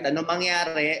 Kahit anong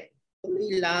mangyari,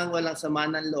 tuloy lang, walang sama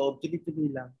ng loob,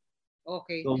 tuloy lang.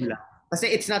 Okay. So, lang.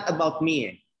 Kasi it's not about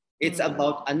me It's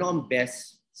about ano ang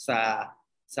best sa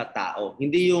tao.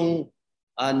 Hindi yung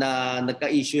na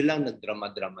nagka-issue lang,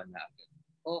 nagdrama-drama na.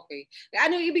 Okay.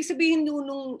 Ano ibig sabihin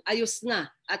nung ayos na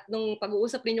at nung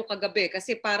pag-uusap ninyo kagabi?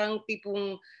 Kasi parang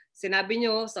tipong sinabi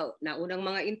nyo sa naunang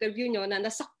mga interview nyo na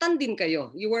nasaktan din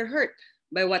kayo. You were hurt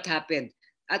by what happened.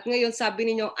 At ngayon sabi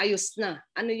niyo ayos na.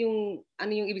 Ano yung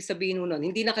ibig sabihin nun?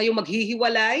 Hindi na kayo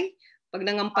maghihiwalay pag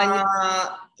nangampanya?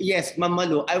 Yes, Ma'am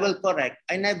Malu, I will correct.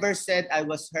 I never said I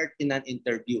was hurt in an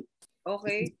interview.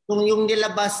 Okay. Kung yung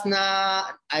nilabas na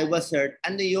I was hurt,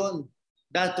 ano yun?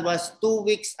 That was 2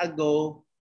 weeks ago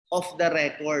off the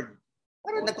record.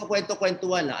 Parang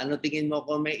nagkukwento-kwentuhan na, ano tingin mo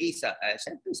kung may isa?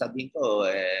 Siyempre sabihin ko,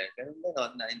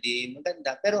 gano'n na hindi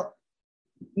maganda. Pero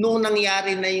nung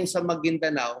nangyari na yung sa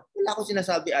Maguindanao, wala ko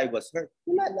sinasabi I was hurt.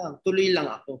 Wala lang, tuloy lang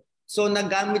ako. So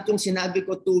nagamit yung sinabi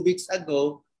ko 2 weeks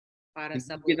ago, para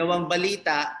sa ginawang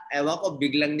balita, ewan ko,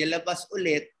 biglang nilabas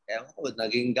ulit, ewan ko,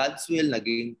 naging God's will,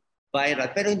 naging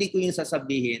viral. Pero hindi ko yung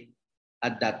sasabihin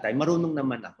at that time. Marunong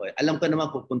naman ako. Alam ko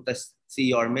naman pupunta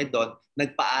si Yorme doon.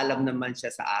 Nagpaalam naman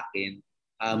siya sa akin,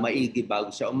 maigi bago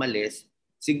siya umalis.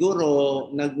 Siguro,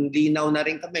 naglinaw na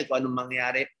rin kami kung anong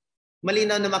mangyari.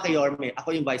 Malinaw naman kay Yorme,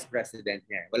 ako yung Vice President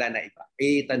niya. Wala na iba.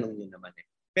 Tanong niyo naman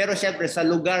Pero syempre, sa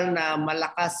lugar na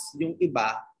malakas yung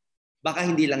iba, baka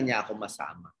hindi lang niya ako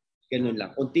masama. Ganun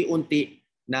lang. Unti-unti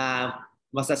na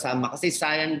masasama. Kasi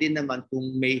sayang din naman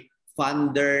kung may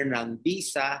funder ng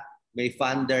visa, may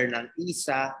funder ng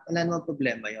isa, wala naman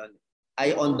problema yon.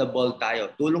 Ay on the ball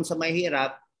tayo. Tulong sa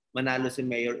mahirap, manalo si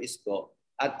Mayor Isko,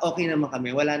 at okay naman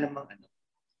kami, wala namang ano.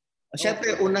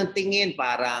 Siyempre, unang tingin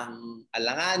parang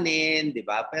alanganin, di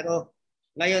ba? Pero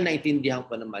ngayon naintindihan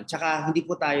ko naman. Tsaka hindi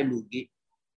po tayo lugi.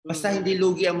 Basta hindi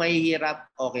lugi ang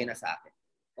mahihirap, okay na sa akin.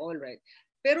 Alright.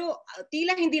 Pero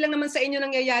tila hindi lang naman sa inyo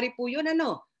nangyayari po yun,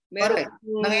 ano? Meron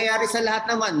nangyayari sa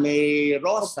lahat naman. May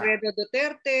Rosa. Alfredo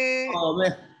Duterte,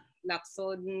 may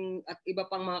Lacson at iba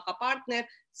pang mga kapartner.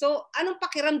 So, anong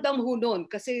pakiramdam ho nun?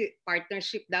 Kasi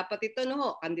partnership dapat ito,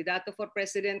 no? Kandidato for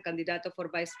president, kandidato for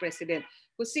vice president.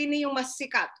 Kung sino yung mas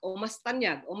sikat o mas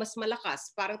tanyag o mas malakas,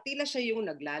 parang tila siya yung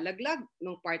naglalaglag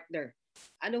ng partner.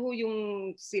 Ano ho yung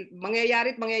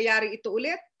mangyayari ito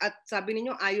ulit? At sabi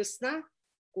ninyo, ayos na?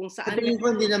 Kung saan... Ito yung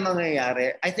hindi na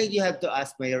mangyayari. I think you have to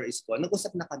ask Mayor Isko.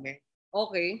 Nag-usap na kami.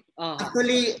 Okay.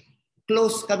 Actually,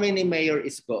 close kami ni Mayor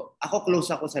Isko. Ako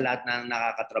close ako sa lahat na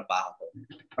nakakatrabaho ko.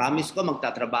 Promise ko,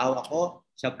 magtatrabaho ako.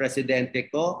 Siya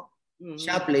presidente ko.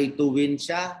 Siya play to win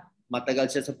siya.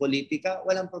 Matagal siya sa politika.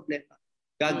 Walang problema.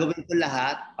 Gagawin ko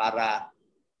lahat para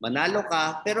manalo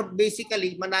ka. Pero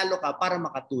basically, manalo ka para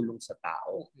makatulong sa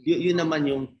tao. Yun naman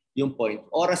yung point.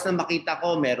 Oras na makita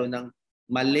ko, meron ng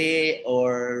mali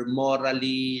or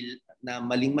morally na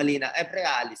maling-mali na,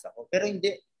 aalis ako. Pero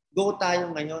hindi. Go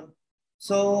tayo ngayon.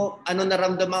 So, ano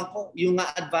naramdaman ko? Yung nga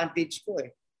advantage ko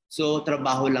eh. So,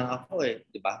 trabaho lang ako eh,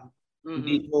 'di ba?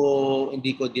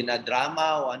 Hindi ko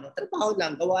dinadrama o ano, trabaho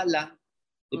lang, gawa lang.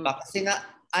 'Di ba? Kasi nga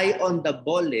eye on the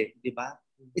ball eh, 'di ba?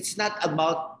 It's not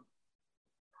about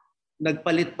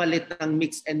nagpalit-palit ng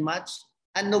mix and match.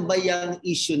 Ano ba yung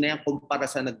issue na yan kumpara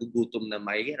sa nagugutom na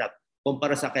mahirap?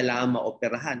 Kumpara sa kailangan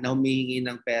maoperahan na humihingi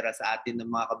ng pera sa atin ng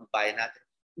mga kababayan natin.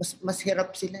 Mas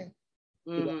hirap sila eh.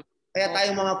 Diba? Kaya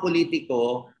tayong mga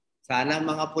politiko, sana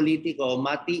mga politiko,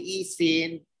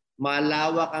 matiisin,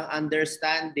 malawak ang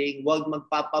understanding, huwag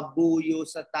magpapabuyo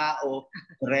sa tao,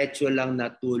 diretso lang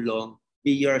na tulong,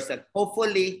 be yourself.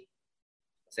 Hopefully,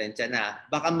 pasensya na,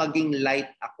 baka maging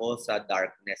light ako sa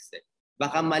darkness. Eh.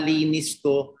 Baka malinis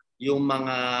ko yung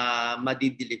mga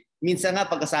madidilim. Minsan nga,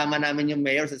 pagkasama namin yung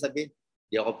mayor, sasabihin,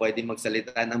 hindi ako pwede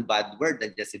magsalita ng bad word,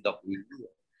 nandiyan si Doc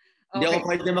Willie. Hindi ako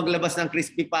pwede maglabas ng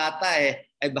crispy pata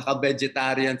eh. Ay baka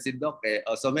vegetarian si Doc eh.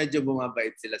 So medyo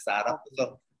bumabait sila sa harap.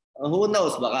 So who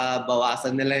knows, baka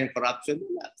bawasan nila yung corruption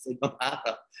nila sa ibang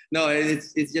araw. No,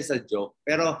 it's just a joke.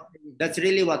 Pero that's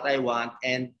really what I want.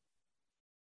 And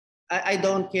I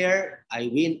don't care. I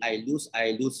win, I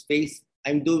lose face.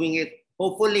 I'm doing it.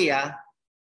 Hopefully,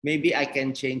 maybe I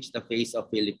can change the face of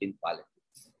Philippine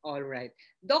politics. All right.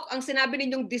 Doc, ang sinabi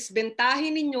ninyong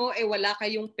disbentahin ninyo wala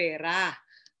kayong pera.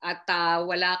 At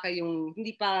wala kayong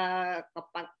hindi pa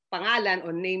pangalan o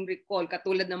name recall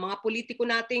katulad ng mga politiko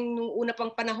nating nung una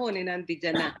pang panahon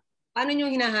nandiyan na. Paano niyo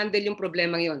hinahandle yung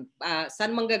problema yon?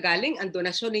 Saan manggagaling ang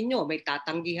donasyon ninyo? May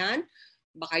tatanggihan?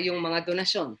 Baka yung mga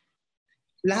donasyon?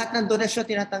 Lahat ng donasyon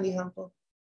tinatanggihan ko.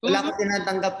 Wala ko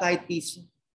tinatanggap kahit piso.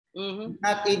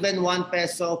 Not even 1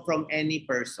 peso from any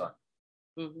person.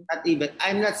 Not even.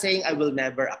 I'm not saying I will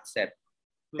never accept.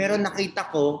 Pero nakita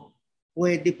ko,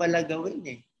 pwede pala gawin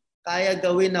eh. Kaya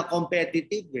gawin na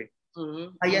competitive eh.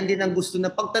 Kaya din ang gusto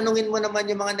na pagtanungin mo naman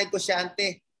yung mga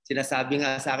negosyante. Sinasabi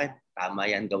nga sa akin, tama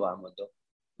yan, gawa mo to.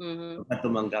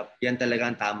 Tumanggap. Yan talaga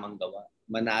ang tamang gawa.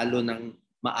 Manalo ng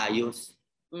maayos.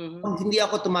 Pag hindi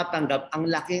ako tumatanggap, ang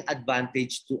laking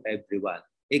advantage to everyone.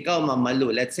 Ikaw,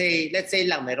 mamalu. Let's say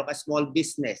lang, mayroon ka small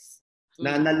business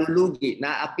na nalulugi,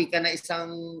 naapi ka na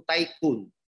isang tycoon.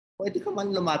 Pwede ka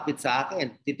man lumapit sa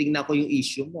akin. Titingnan ko yung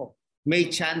issue mo.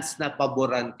 May chance na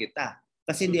paboran kita.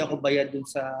 Kasi hindi ako bayad dun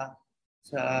sa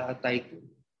tycoon.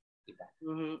 Diba?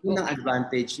 Yun ang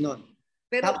advantage nun.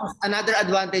 Pero, tapos, another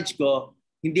advantage ko,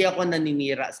 hindi ako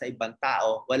naninira sa ibang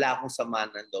tao. Wala akong sama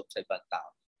ng loob sa ibang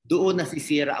tao. Doon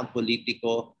nasisira ang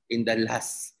politiko in the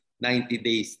last 90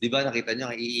 days. Di ba nakita nyo,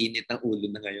 ang iinit ng ulo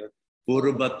na ngayon. Puro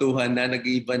batuhan na,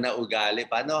 nag-iiba na ugali.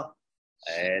 Paano?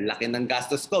 Laki ng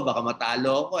gastos ko. Baka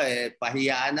matalo ako.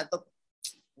 Pahiyaan na to.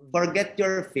 Forget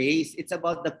your face. It's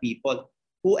about the people.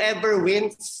 Whoever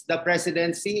wins the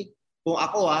presidency, kung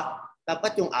ako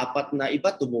dapat yung 4 na iba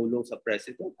tumulong sa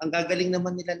president. Ang gagaling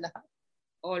naman nila lahat.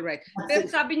 All right. Pero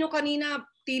sabi nyo kanina,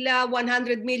 tila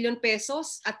 100 million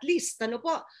pesos at least, ano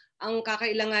po, ang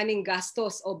kakailanganing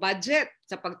gastos o budget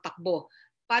sa pagtakbo.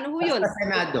 Paano ho yun? Sa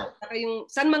Senado.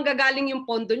 Saan manggagaling yung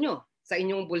pondo nyo? Sa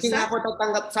inyong bulsa? Hindi ako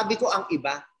tatanggap. Sabi ko ang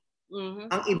iba.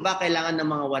 Ang iba kailangan ng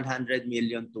mga 100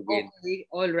 million to win. Okay,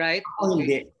 all right.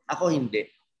 Ako hindi.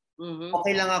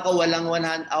 Okay lang ako wala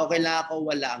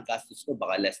ang gastos ko,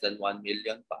 baka less than 1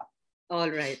 million pa. All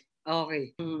right.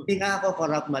 Okay. Hindi nga ako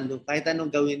corrupt, Malu. Kahit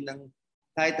anong gawin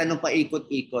kahit anong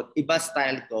paikot-ikot, iba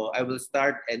style ko, I will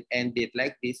start and end it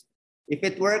like this. If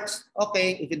it works,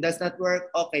 okay. If it does not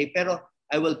work, okay. Pero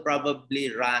I will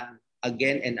probably run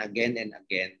again and again and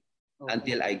again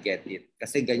until I get it.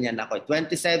 Kasi ganyan ako.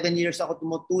 27 years ako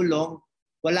tumutulong,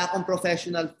 wala akong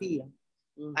professional fee.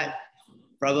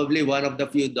 Probably one of the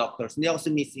few doctors. Hindi ako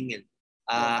sumisingil.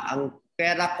 Ang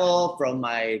pera ko from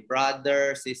my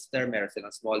brother, sister, meron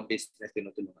silang small business,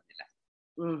 tinutulungan nila.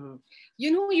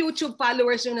 Yun yung YouTube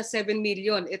followers yung na 7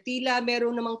 million. Tila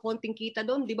meron namang konting kita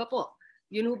doon, di ba po?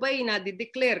 Yun ba yung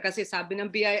nadi-declare? Kasi sabi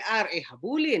ng BIR,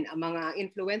 habulin ang mga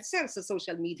influencers sa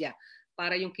social media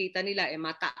para yung kita nila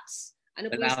mataas.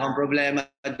 Ano po wala akong problema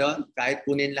doon. Kahit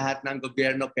kunin lahat ng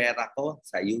gobyerno pera ko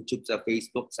sa YouTube, sa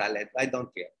Facebook, sa LED, I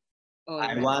don't care.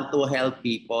 I want to help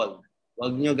people.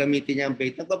 Huwag nyo gamitin yung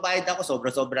bait. Nagbabayad ako,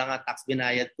 sobra-sobra nga tax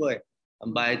binayad ko eh.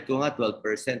 Ang bayad ko nga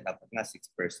 12%, dapat nga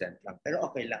 6% lang. Pero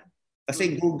okay lang.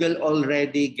 Kasi Google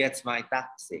already gets my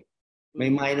tax eh. May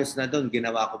minus na doon,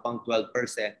 ginawa ko pang 12%.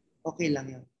 Okay lang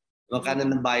yan. Magkano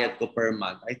ng bayad ko per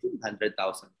month? I think 100,000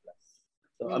 plus.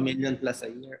 So, $1 million plus a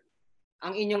year.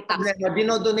 Ang inyong tax.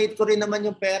 Dinodonate ko rin naman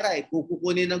yung pera eh.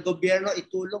 Kukunin ng gobyerno,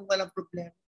 itulong, walang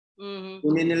problema.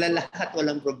 Kunin nila lahat,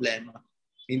 walang problema.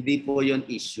 Hindi po yon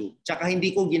issue. Tsaka hindi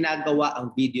ko ginagawa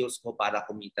ang videos ko para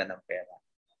kumita ng pera.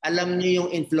 Alam niyo yung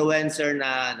influencer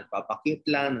na nagpapakit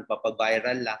lang,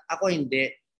 nagpapaviral lang. Ako hindi.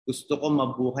 Gusto ko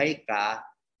mabuhay ka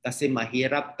kasi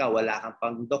mahirap ka, wala kang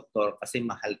pang doktor kasi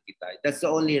mahal kita. That's the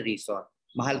only reason.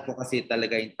 Mahal ko kasi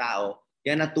talaga yung tao.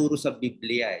 Yan naturo sa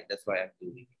Biblia eh. That's why I'm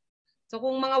doing it. So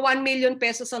kung mga 1 million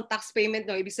pesos ang tax payment,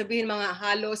 no, ibig sabihin mga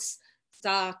halos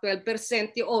sa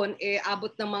 12% yun,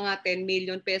 abot ng mga 10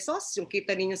 million pesos yung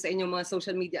kita ninyo sa inyong mga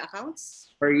social media accounts?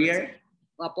 Per year?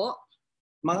 Opo.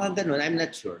 Mga ganun, I'm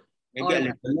not sure. Maybe a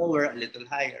little lower, a little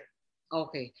higher.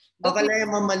 Okay. Baka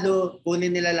lang mamalu,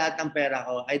 kunin nila lahat ng pera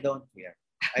ko. I don't care.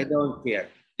 I don't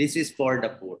care. This is for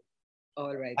the poor.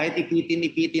 All right. Kahit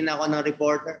ipitin ako ng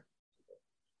reporter.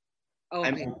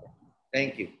 Okay.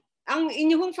 Thank you. Ang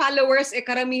inyong followers,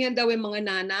 karamihan daw yung mga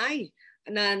nanay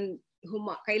na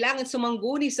kailangan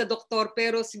sumangguni sa doktor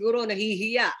pero siguro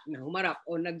nahihiya na humarap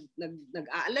o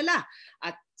nag-aalala.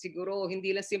 At siguro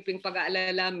hindi lang simpleng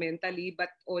pag-aalala mentally but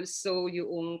also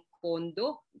yung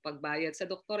pondo, pagbayad sa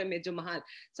doktor medyo mahal.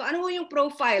 So ano yung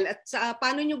profile at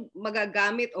paano nyo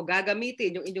magagamit o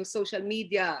gagamitin yung inyong social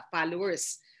media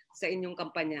followers sa inyong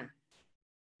kampanya?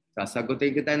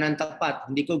 Sasagutin kita ng tapat.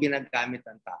 Hindi ko ginagamit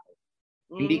ang tao.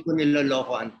 Hindi ko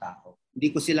niloloko ang tao.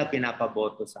 Hindi ko sila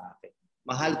pinapaboto sa akin.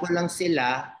 Mahal ko lang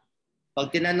sila.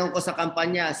 Pag tinanong ko sa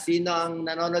kampanya, sino ang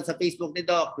nanonood sa Facebook ni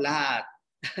Doc? Lahat.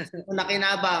 Sino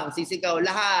nakinabang? Sisigaw?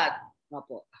 Lahat.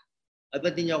 Opo. At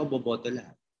ba't hindi ako boboto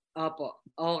lahat? Opo.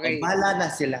 Okay. Bahala na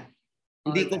sila.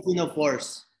 Hindi ko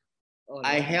pino-force.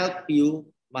 I help you.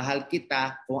 Mahal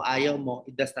kita. Kung ayaw mo,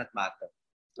 it does not matter.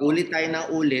 Ulit tayo ng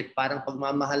ulit. Parang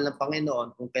pagmamahal ng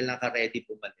Panginoon kung kailan ka ready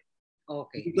bumalik.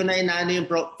 Okay. Hindi ko na inaano yung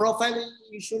profile.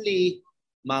 Usually,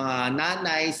 mga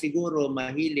nanay siguro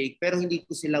mahilig pero hindi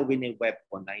ko sila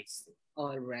wini-weaponize.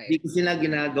 Alright. Hindi ko sila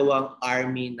ginagawang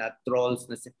army na trolls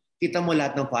na kita mo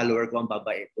lahat ng follower ko ang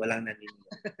babait, walang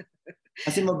naniniwala.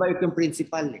 Kasi mabait yung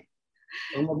principal eh.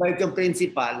 Kung mabait yung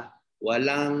principal,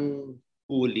 walang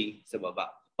bully sa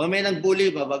baba. Pag may nag-bully,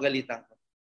 babagalitan ko.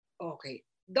 Okay.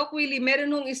 Doc Willie,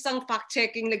 meron nung isang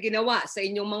fact-checking na ginawa sa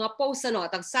inyong mga posts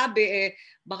at ang sabi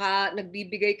baka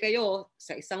nagbibigay kayo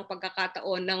sa isang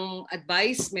pagkakataon ng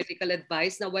advice, medical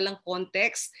advice na walang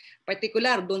context,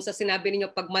 particular doon sa sinabi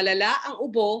niyo pag malala ang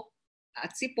ubo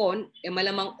at sipon,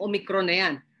 malamang Omicron na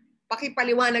yan.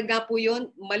 Pakipaliwanag nga po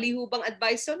yun, mali ho bang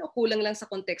advice yun o kulang lang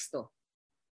sa konteksto?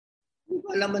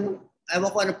 Ewan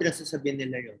ko ano pinagsasabihin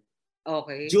nila yun.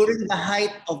 Okay. During the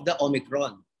height of the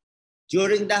Omicron,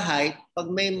 during the height,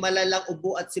 pag may malalang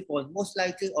ubo at sipon, most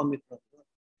likely Omicron.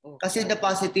 Okay. Kasi the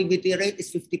positivity rate is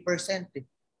 50%. Eh.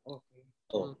 Okay.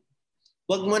 Oh.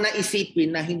 Huwag mo na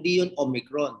isipin na hindi yun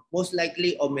Omicron. Most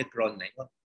likely Omicron na yun.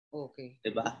 Okay.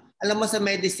 Diba? Alam mo sa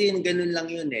medicine, ganun lang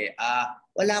yun eh.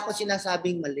 Wala ako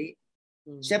sinasabing mali.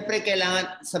 Siyempre,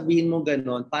 kailangan sabihin mo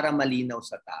ganun para malinaw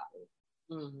sa tao.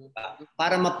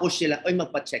 Para ma-push sila, oy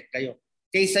magpa-check kayo.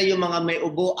 Kaysa yung mga may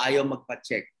ubo, ayaw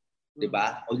magpa-check.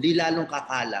 Diba? O di lalong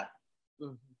kakalat.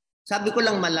 Sabi ko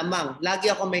lang malamang.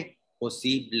 Lagi ako may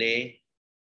posible,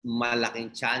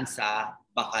 malaking tsansa,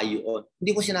 baka yun.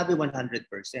 Hindi ko sinabi 100%.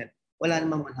 Wala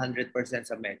namang 100%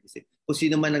 sa medicine. Kung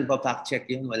sino man nagpa-fact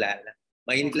check yun, wala na.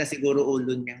 Mainit lang siguro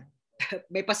ulo niya.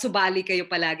 May pasubali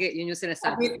kayo palagi. Yun yung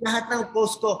sinasabi. Lahat ng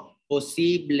post ko,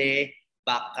 posible,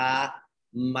 baka,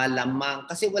 malamang.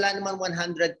 Kasi wala namang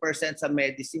 100% sa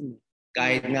medicine.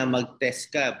 Kahit nga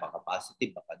mag-test ka, baka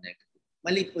positive, baka negative.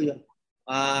 Mali po yun.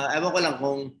 Ewan ko lang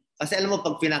kung, kasi alam mo,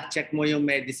 pag pinack-check mo yung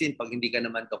medicine, pag hindi ka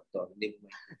naman doktor, hindi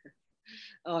mo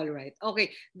All right. Okay.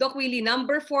 Doc Willie,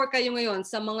 number 4 kayo ngayon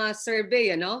sa mga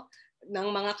survey ng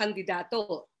mga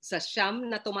kandidato sa siyam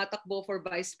na tumatakbo for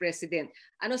Vice President.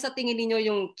 Ano sa tingin niyo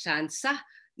yung tsansa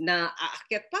na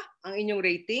aakyat pa ang inyong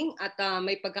rating at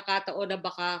may pagkakataon na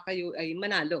baka kayo ay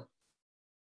manalo?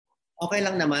 Okay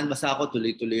lang naman, basta ako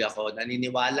tuloy-tuloy ako.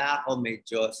 Naniniwala ako, may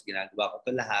Diyos, ginagawa ko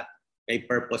to lahat. May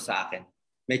purpose sa akin.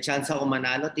 May chance ako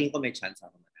manalo, tingin ko may chance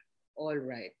ako manalo. All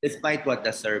right. Despite what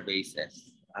the survey says.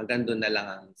 Hanggang doon na lang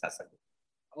ang sasagot.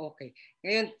 Okay.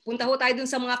 Ngayon, punta ho tayo dun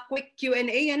sa mga quick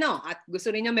Q&A, At gusto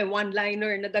niyo may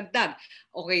one-liner na dagdag.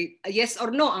 Okay, yes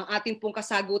or no ang ating pong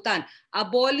kasagutan.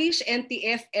 Abolish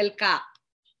NTF-ELCAC.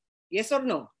 Yes or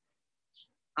no?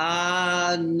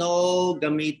 No,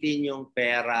 gamitin yung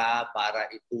pera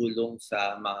para itulong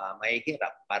sa mga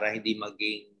mahihirap para hindi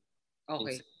maging...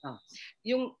 Okay.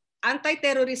 Yung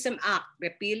Anti-Terrorism Act,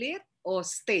 repeal it o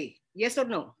stay? Yes or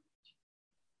no?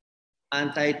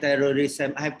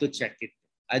 Anti-terrorism, I have to check it.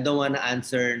 I don't want to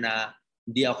answer na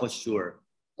hindi ako sure.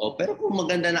 Pero kung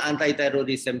maganda na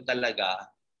anti-terrorism talaga,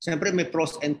 siyempre may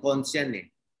pros and cons yan eh.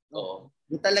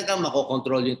 Kung talagang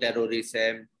makokontrol yung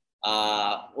terrorism,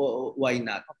 why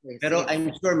not? Okay, pero I'm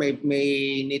sure may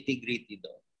nitty-gritty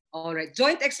doon. Alright.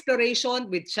 Joint exploration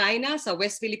with China sa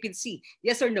West Philippine Sea.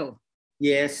 Yes or no?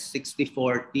 Yes,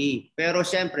 60-40. Pero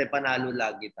siyempre, panalo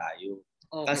lagi tayo.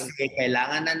 Okay. Kasi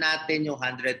kailangan na natin yung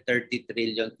 130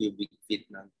 trillion cubic feet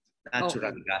ng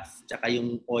natural gas. Tsaka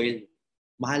yung oil.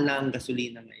 Mahal na ang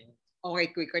gasolina ngayon. Okay,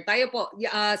 quicker. Tayo po.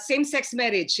 Same-sex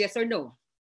marriage, yes or no?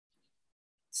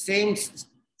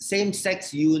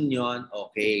 Same-sex union,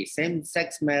 okay.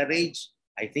 Same-sex marriage,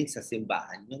 I think sa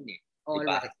simbahan yun eh.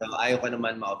 Diba? Right. So, ayaw ko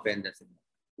naman ma-offend na simbahan.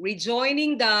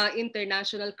 Rejoining the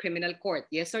International Criminal Court,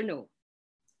 yes or no?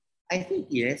 I think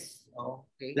yes.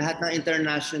 Okay. Lahat ng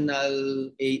international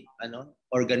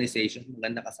organization,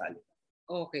 maganda kasali.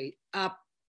 Okay.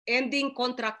 Ending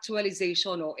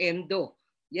contractualization o ENDO,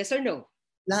 yes or no?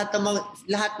 Lahat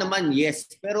naman yes,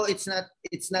 pero it's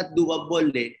not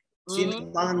doable eh.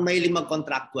 Sino ang may 5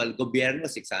 contractual? Gobyerno,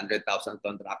 600,000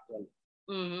 contractual.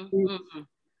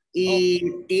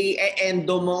 I-end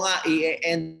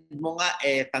mo nga,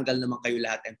 tanggal naman kayo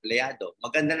lahat empleyado.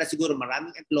 Maganda na siguro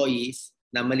maraming employees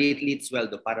na maliit-liit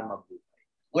sweldo para mabuhay.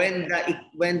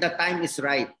 When the time is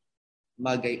right,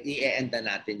 i-end na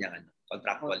natin yung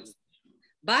contractual.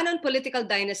 Ban on political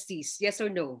dynasties, yes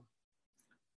or no?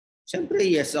 Siyempre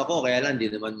yes ako, kaya lang di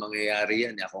naman mangyayari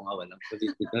yan. Ako nga walang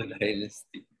political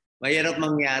dynasty. Mahirap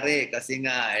mangyari kasi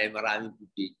nga maraming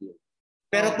pipigil.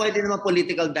 Pero pwede naman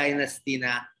political dynasty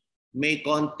na may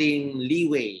konting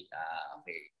leeway.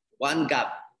 Okay. 1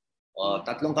 gap. O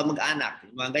 3 kamag-anak.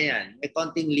 Mga ganyan. May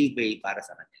konting leeway para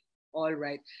sa kanila. All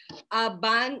right. A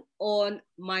ban on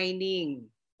mining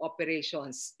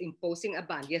operations. Imposing a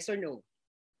ban. Yes or no?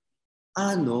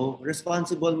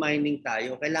 Responsible mining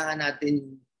tayo. Kailangan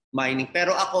natin mining.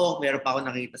 Pero meron pa ako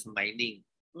nakita sa mining.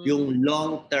 Yung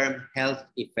long-term health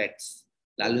effects.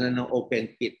 Lalo na ng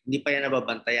open pit. Hindi pa yan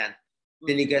nababantayan.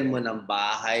 Tinigan mo ng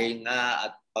bahay nga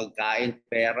at pagkain,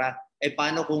 pera.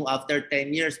 Paano kung after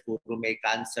 10 years, puro may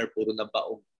cancer, puro na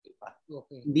baong? Diba?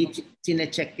 Okay. Hindi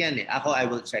sine-check yan eh. I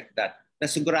will check that.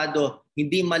 Na sigurado,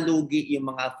 hindi malugi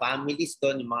yung mga families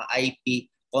doon, yung mga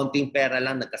IP, konting pera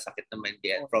lang, nagkasakit naman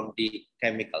din from the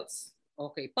chemicals.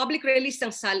 Okay. Public release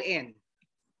ng SALN?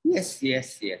 Yes.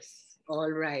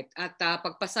 All right. At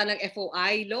pagpasa ng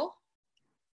FOI law?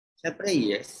 Siyempre,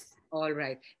 yes. All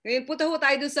right. Ngayon, punta ho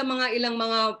tayo dun sa ilang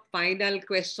mga final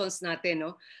questions natin.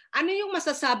 No? Ano yung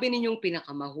masasabi ninyong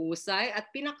pinakamahusay at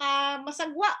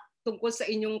pinakamasagwa tungkol sa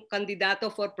inyong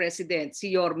kandidato for president,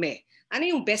 si Yorme? Ano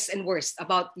yung best and worst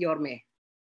about Yorme?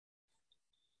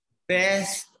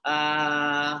 Best,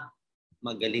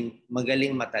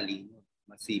 magaling matalino,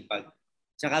 masipag.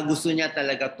 Tsaka gusto niya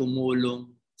talaga tumulong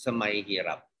sa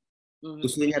mahihirap.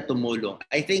 Gusto niya tumulong.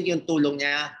 I think yung tulong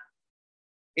niya,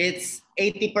 it's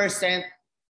 80%,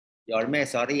 Yorme,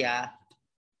 sorry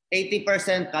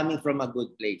 80% coming from a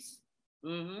good place.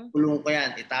 Tulong ko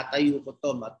yan, itatayo ko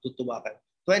to, matutuwa ka.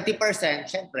 20%,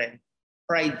 syempre,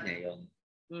 pride niya yun.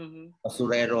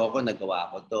 Pasurero ako,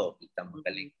 nagawa ko to, kita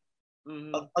magaling.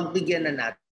 Pagbigyan na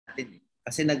natin.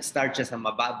 Kasi nag-start siya sa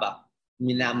mababa,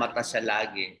 minamata siya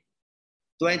lagi.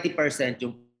 20%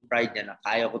 yung pride niya na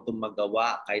kaya ko itong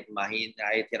magawa, kahit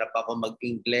kahit hirap ako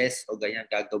mag-Ingles o ganyan,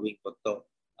 gagawin ko to.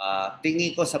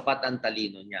 Tingin ko sapat ang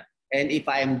talino niya. And if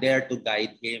I am there to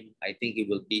guide him, I think he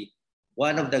will be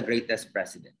one of the greatest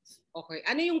presidents. Okay.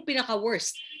 Ano yung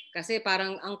pinaka-worst? Kasi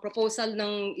parang ang proposal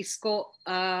ng Isko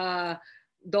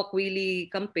Doc Willie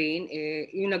campaign,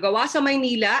 yung nagawa sa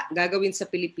Maynila, gagawin sa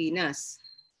Pilipinas.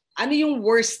 Ano yung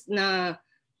worst na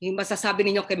yung masasabi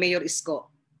ninyo kay Mayor Isko?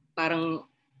 parang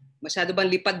masyado bang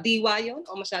lipad diwa yun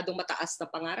o masyadong mataas na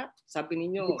pangarap? Sabi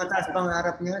ninyo. Hindi mataas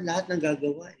pangarap niya, lahat ng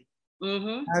gagawa eh.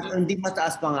 Lahat, hindi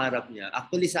mataas pangarap niya.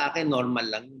 Actually sa akin, normal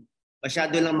lang.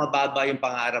 Masyado lang mababa yung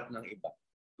pangarap ng iba.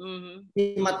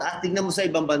 Hindi mataas. Tignan mo sa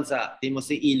ibang bansa. Tignan mo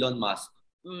si Elon Musk.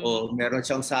 O meron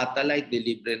siyang satellite,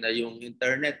 deliver na yung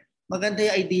internet. Maganda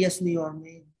yung ideas ni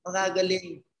Yorme.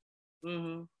 Magagaling.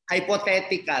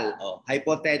 Hypothetical.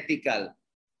 Hypothetical.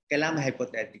 Kailangan may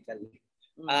hypothetical.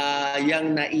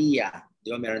 Yung NAIA.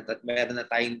 Di ba? Meron na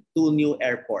tayong 2 new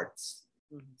airports.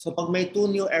 So pag may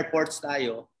 2 new airports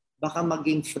tayo, baka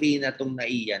maging free na itong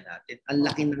NAIA natin. Ang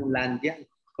laki ng land yan.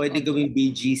 Pwede gawing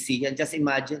BGC yan. Just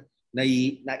imagine,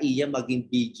 NAIA maging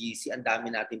BGC. Ang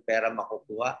dami natin pera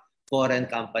makukuha. Foreign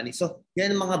company. So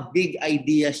yan ang mga big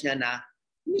ideas niya na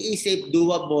iniisip,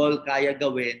 doable, kaya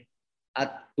gawin,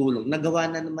 at tulong. Nagawa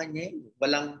na naman niya yun.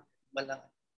 Walang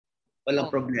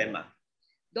problema.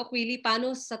 Doc Willie,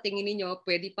 paano sa tingin niyo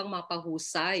pwede pang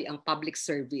mapahusay ang public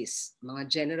service, mga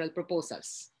general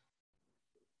proposals?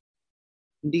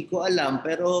 Hindi ko alam,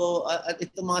 pero at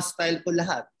ito mga style ko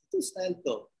lahat. Ito style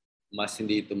ko. Mas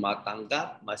hindi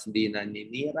tumatanggap, mas hindi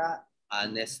naninira,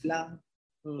 honest lang.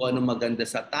 Kung ano maganda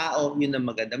sa tao, yun ang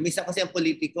maganda. Misa kasi ang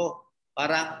politiko,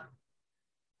 parang,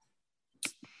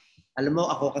 alam mo,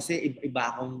 ako kasi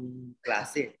iba akong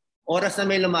klase. Oras na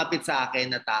may lumapit sa akin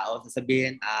na tao,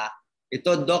 sasabihin, ito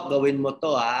Doc, gawin mo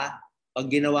to ha. Pag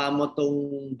ginawa mo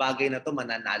tong bagay na to,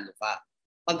 mananalo ka.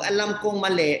 Pag alam kong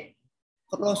mali,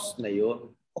 cross na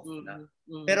yun. Off na.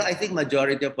 Pero I think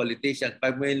majority of politicians,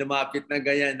 pag may lumapit na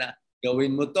ganyan na,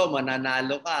 gawin mo to,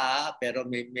 mananalo ka ha, pero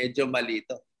medyo mali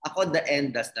to. Ako, the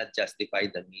end does not justify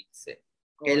the means.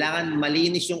 Kailangan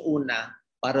malinis yung una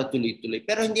para tuloy-tuloy.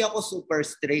 Pero hindi ako super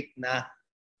strict na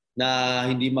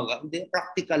hindi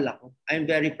practical ako. I'm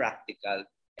very practical.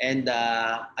 And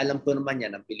alam ko naman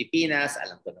yan ng Pilipinas,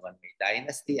 alam ko naman may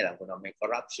dynasty, alam ko naman may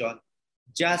corruption.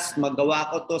 Just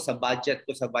magawa ko to sa budget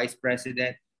ko sa Vice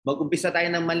President. Mag-umpisa tayo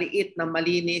ng maliit, ng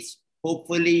malinis.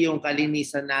 Hopefully yung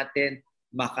kalinisan natin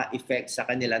maka-effect sa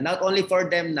kanila. Not only for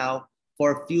them now,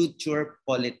 for future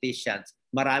politicians.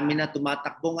 Marami na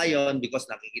tumatakbo ngayon because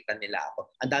nakikita nila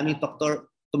ako. Ang daming doktor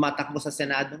tumatakbo sa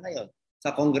Senado ngayon.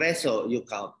 Sa Kongreso, you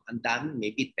count. Ang dami,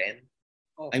 maybe 10.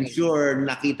 Okay. I'm sure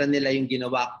nakita nila yung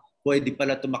ginawa. Pwede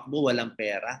pala tumakbo, walang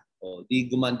pera. O di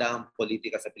gumanda ang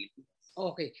politika sa Pilipinas.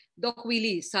 Okay. Doc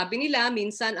Willie, sabi nila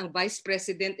minsan ang Vice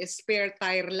President is spare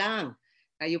tire lang.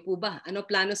 Kayo po ba? Ano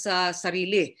plano sa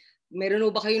sarili? Meron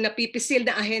ba kayong napipisil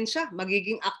na ahensya?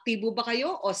 Magiging aktibo ba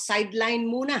kayo o sideline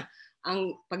muna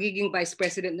ang pagiging Vice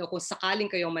President no, kung sakaling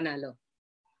kayong manalo?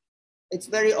 It's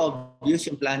very obvious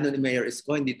yung plano ni Mayor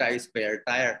Isko, hindi tayo spare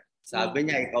tire. Sabi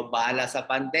niya, ikaw bahala sa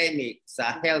pandemic,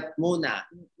 sa health muna.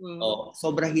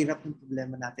 Sobrang hirap ng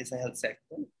problema natin sa health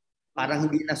sector. Parang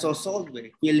hindi na so-solve.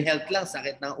 PhilHealth lang,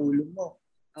 sakit ng ulo mo.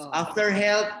 After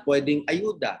health, pwedeng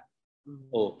ayuda.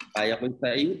 Kaya ko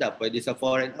sa ayuda, pwede sa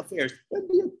foreign affairs.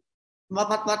 Pwede yun.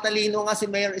 Matalino nga si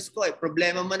Mayor Isko.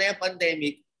 Problema mo na yung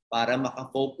pandemic para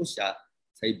makafocus siya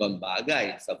sa ibang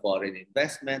bagay, sa foreign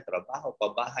investment, trabaho,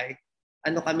 pabahay.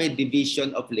 Ano kami,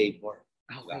 division of labor.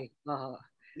 Okay.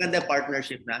 Ganda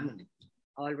partnership namin.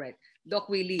 Alright.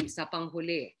 Doc Willie, sa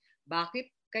panghuli,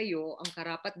 bakit kayo ang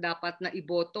karapat-dapat na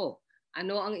iboto?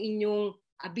 Ano ang inyong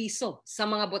abiso sa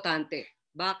mga botante?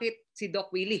 Bakit si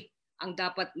Doc Willie ang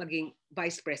dapat maging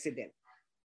Vice President?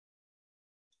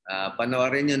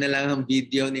 Panoorin nyo na lang ang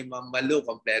video ni Ma'am Malu.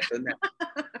 Kompleto na.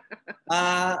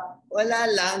 Wala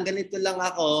lang. Ganito lang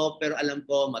ako. Pero alam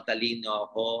ko,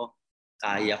 matalino ako.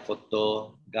 Kaya ko to.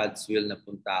 God's will na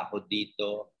punta ako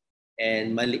dito.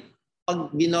 And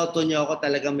pag binoto nyo ako,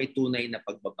 talagang may tunay na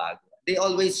pagbabago. They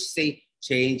always say,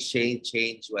 change, change,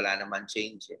 change. Wala naman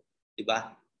change.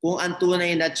 Diba? Kung ang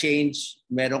tunay na change,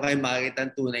 meron kayong makikita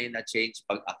ang tunay na change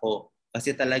pag ako.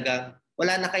 Kasi talagang,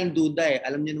 wala na kayong duda eh.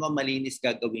 Alam niyo naman, malinis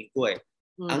gagawin ko eh.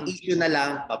 Ang issue na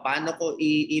lang, paano ko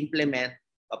i-implement,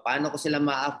 paano ko sila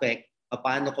ma-affect,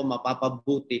 paano ko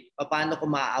mapapabuti, paano ko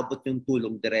maaabot yung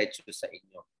tulong diretso sa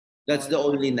inyo. That's the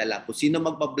only na lang. Kung sino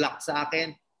magpa-block sa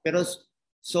akin, pero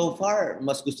so far,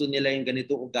 mas gusto nila yung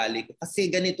ganitong ugali ko. Kasi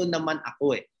ganito naman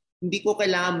ako eh. Hindi ko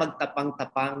kailangan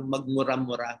magtapang-tapang,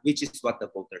 magmura-mura, which is what the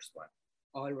voters want.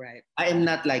 All right. I am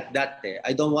not like that eh.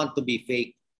 I don't want to be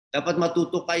fake. Dapat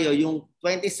matuto kayo, yung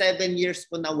 27 years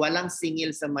ko na walang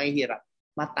singil sa may hirap,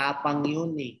 matapang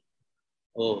yun eh.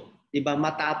 Diba,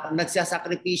 matapang.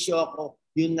 Nagsasakripisyo ako,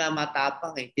 yun nga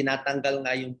matapang eh. Tinatanggal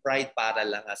nga yung pride para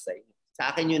lang sa inyo.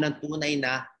 Sa akin yun ang tunay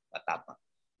na matapang.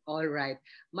 All right.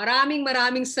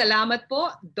 Maraming salamat po,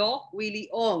 Doc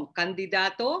Willie Ong,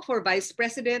 kandidato for Vice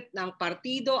President ng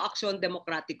Partido Aksyon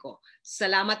Demokratiko.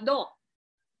 Salamat, Doc.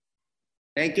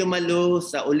 Thank you, Malu,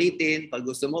 sa ulitin. Pag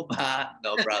gusto mo ba,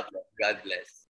 no problem. God bless.